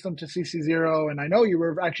introduce them to CC0. And I know you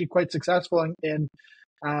were actually quite successful in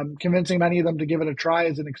convincing many of them to give it a try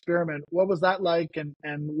as an experiment. What was that like, and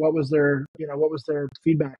what was their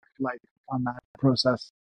feedback like on that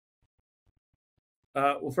process?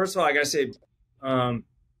 Well, first of all, I gotta say,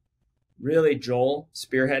 really Joel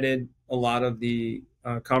spearheaded a lot of the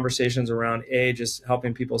conversations around A, just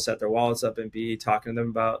helping people set their wallets up, and B, talking to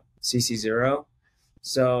them about CC0.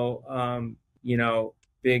 So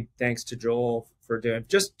big thanks to Joel for doing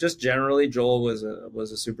just generally. Joel was a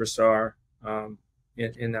superstar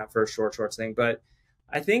in that first shorts thing. But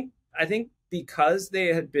I think because they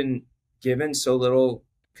had been given so little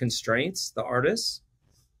constraints, the artists,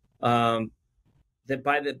 that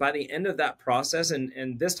by the end of that process,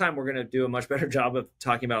 and this time we're going to do a much better job of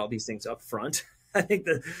talking about all these things up front. I think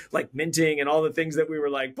the like minting and all the things that we were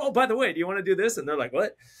like, oh, by the way, do you want to do this? And they're like,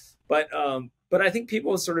 what? But I think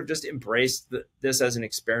people sort of just embraced this as an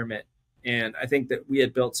experiment. And I think that we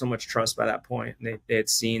had built so much trust by that point, and they had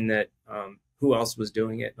seen that who else was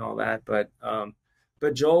doing it and all that. But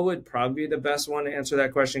Joel would probably be the best one to answer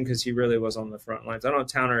that question, because he really was on the front lines. I don't know,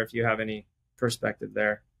 Towner, if you have any perspective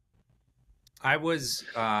there. I was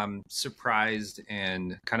surprised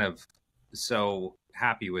and kind of so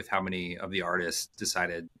happy with how many of the artists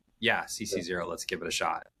decided, CC0, let's give it a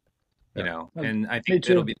shot. You know, and I think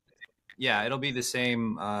it'll be the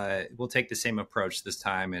same. We'll take the same approach this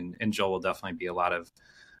time, and Joel will definitely be a lot of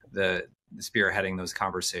the spearheading those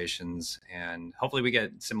conversations, and hopefully we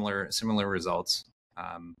get similar results.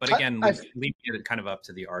 But again, leaving it kind of up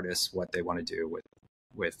to the artists what they want to do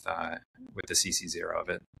with the CC0 of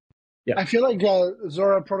it. Yeah, I feel like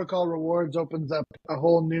Zora Protocol Rewards opens up a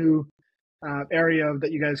whole new area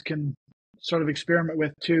that you guys can sort of experiment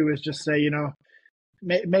with too. Is just say,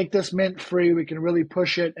 make this mint free. We can really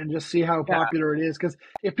push it and just see how popular it is. Because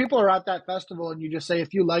if people are at that festival and you just say,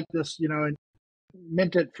 if you like this, and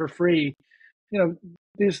mint it for free,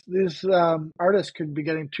 these artists could be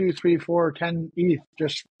getting 2, 3, 4, 10 ETH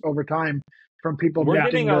just over time from people. We're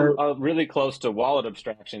getting a really close to wallet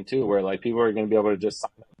abstraction too, where like people are going to be able to just sign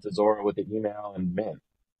up to Zora with an email and mint.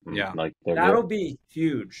 Yeah, that'll be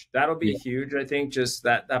huge. That'll be huge. I think just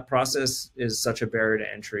that process is such a barrier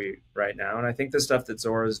to entry right now, and I think the stuff that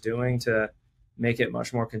Zora is doing to make it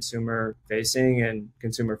much more consumer facing and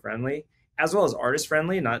consumer friendly, as well as artist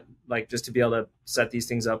friendly, not like just to be able to set these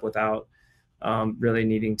things up without really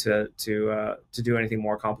needing to do anything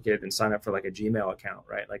more complicated than sign up for like a Gmail account,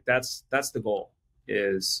 right? Like that's the goal,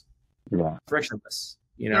 is frictionless.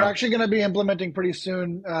 We're actually going to be implementing pretty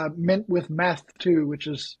soon mint with meth too, which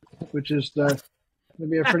is going to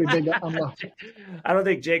be a pretty big unlock. I don't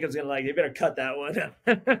think Jacob's going to like it. You better cut that one.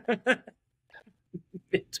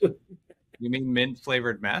 You mean mint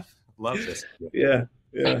flavored meth? Love this. Yeah.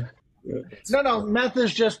 No, meth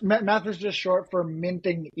is just short for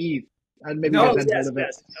minting ETH. Maybe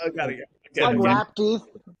yes. Oh, got it. It's like rap teeth.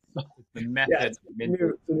 The method. Yeah, it's a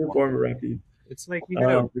new form of rap teeth. It's like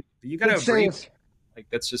you gotta breathe. Like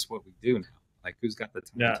that's just what we do now. Like who's got the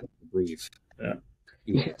time to breathe?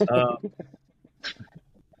 Yeah.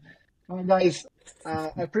 Well, guys,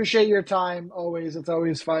 I appreciate your time. Always, it's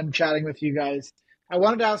always fun chatting with you guys. I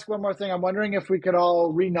wanted to ask one more thing. I'm wondering if we could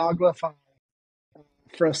all re-Nogglify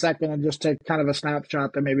for a second and just take kind of a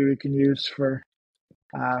snapshot that maybe we can use for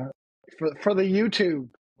the YouTube.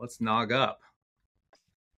 Let's nog up.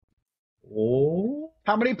 Oh,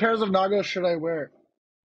 how many pairs of Noggles should I wear?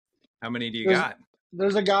 How many do you got?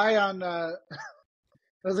 There's a guy on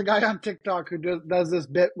TikTok who does this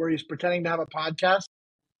bit where he's pretending to have a podcast,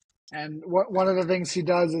 and one of the things he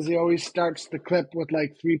does is he always starts the clip with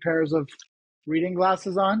like 3 pairs of reading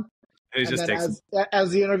glasses on. He just takes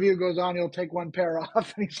as the interview goes on, he'll take 1 pair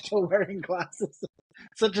off, and he's still wearing glasses.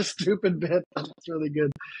 Such a stupid bit. It's really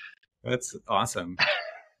good. That's awesome.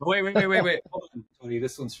 Wait. Hold on, Toady.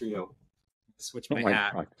 This one's for you. Switch my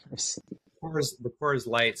hat. Coors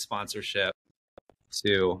Light sponsorship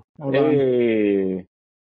too. Hold on. Hey,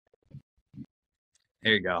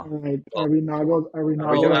 There you go. All right. Are we noggled? Are we we're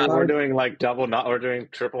noggled? doing, we're live? doing like we're doing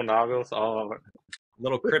triple noggles all over.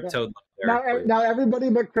 Little crypto there. Now, for you. now everybody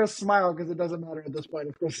but Chris smile because it doesn't matter at this point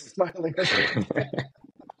if Chris is smiling. I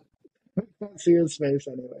can't see his face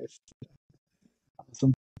anyways.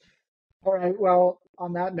 Awesome. All right. Well,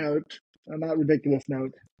 on that note, on that ridiculous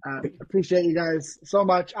note, appreciate you guys so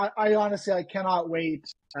much. I honestly, I cannot wait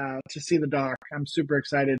to see the doc. I'm super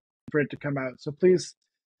excited for it to come out. So please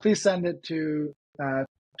send it to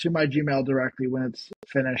my Gmail directly when it's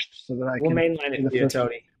finished, so that I We'll can mainline it to you,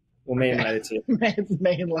 Toady. We'll mainline it to you.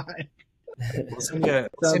 mainline. We'll send you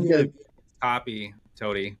Sounds a good. copy,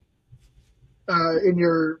 Toady. In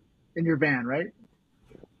your van, right?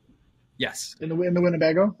 Yes. In the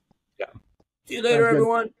Winnebago. See you later, Sounds good.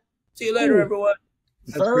 everyone. See you later, Ooh. everyone.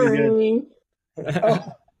 That's pretty good.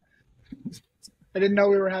 Oh, I didn't know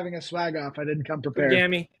we were having a swag off. I didn't come Go prepared.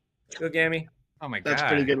 Gammy. Go Gammy. Oh my god. That's a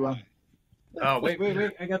pretty good one. Oh wait!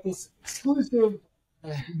 I got this exclusive.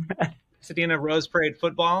 Pasadena Rose Parade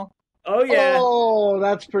football. Oh, yeah. Oh,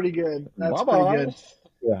 that's pretty good. That's pretty good.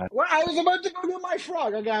 Yeah. Well, I was about to go get my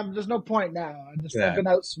frog. Okay, there's no point now. I've been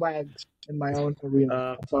out swagged in my own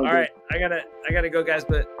arena. It's All good. right. I gotta go, guys,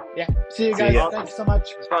 but Yeah. See you See guys. ya. Thanks so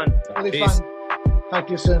much. it's fun. Really Peace. fun. Talk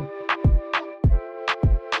to you soon.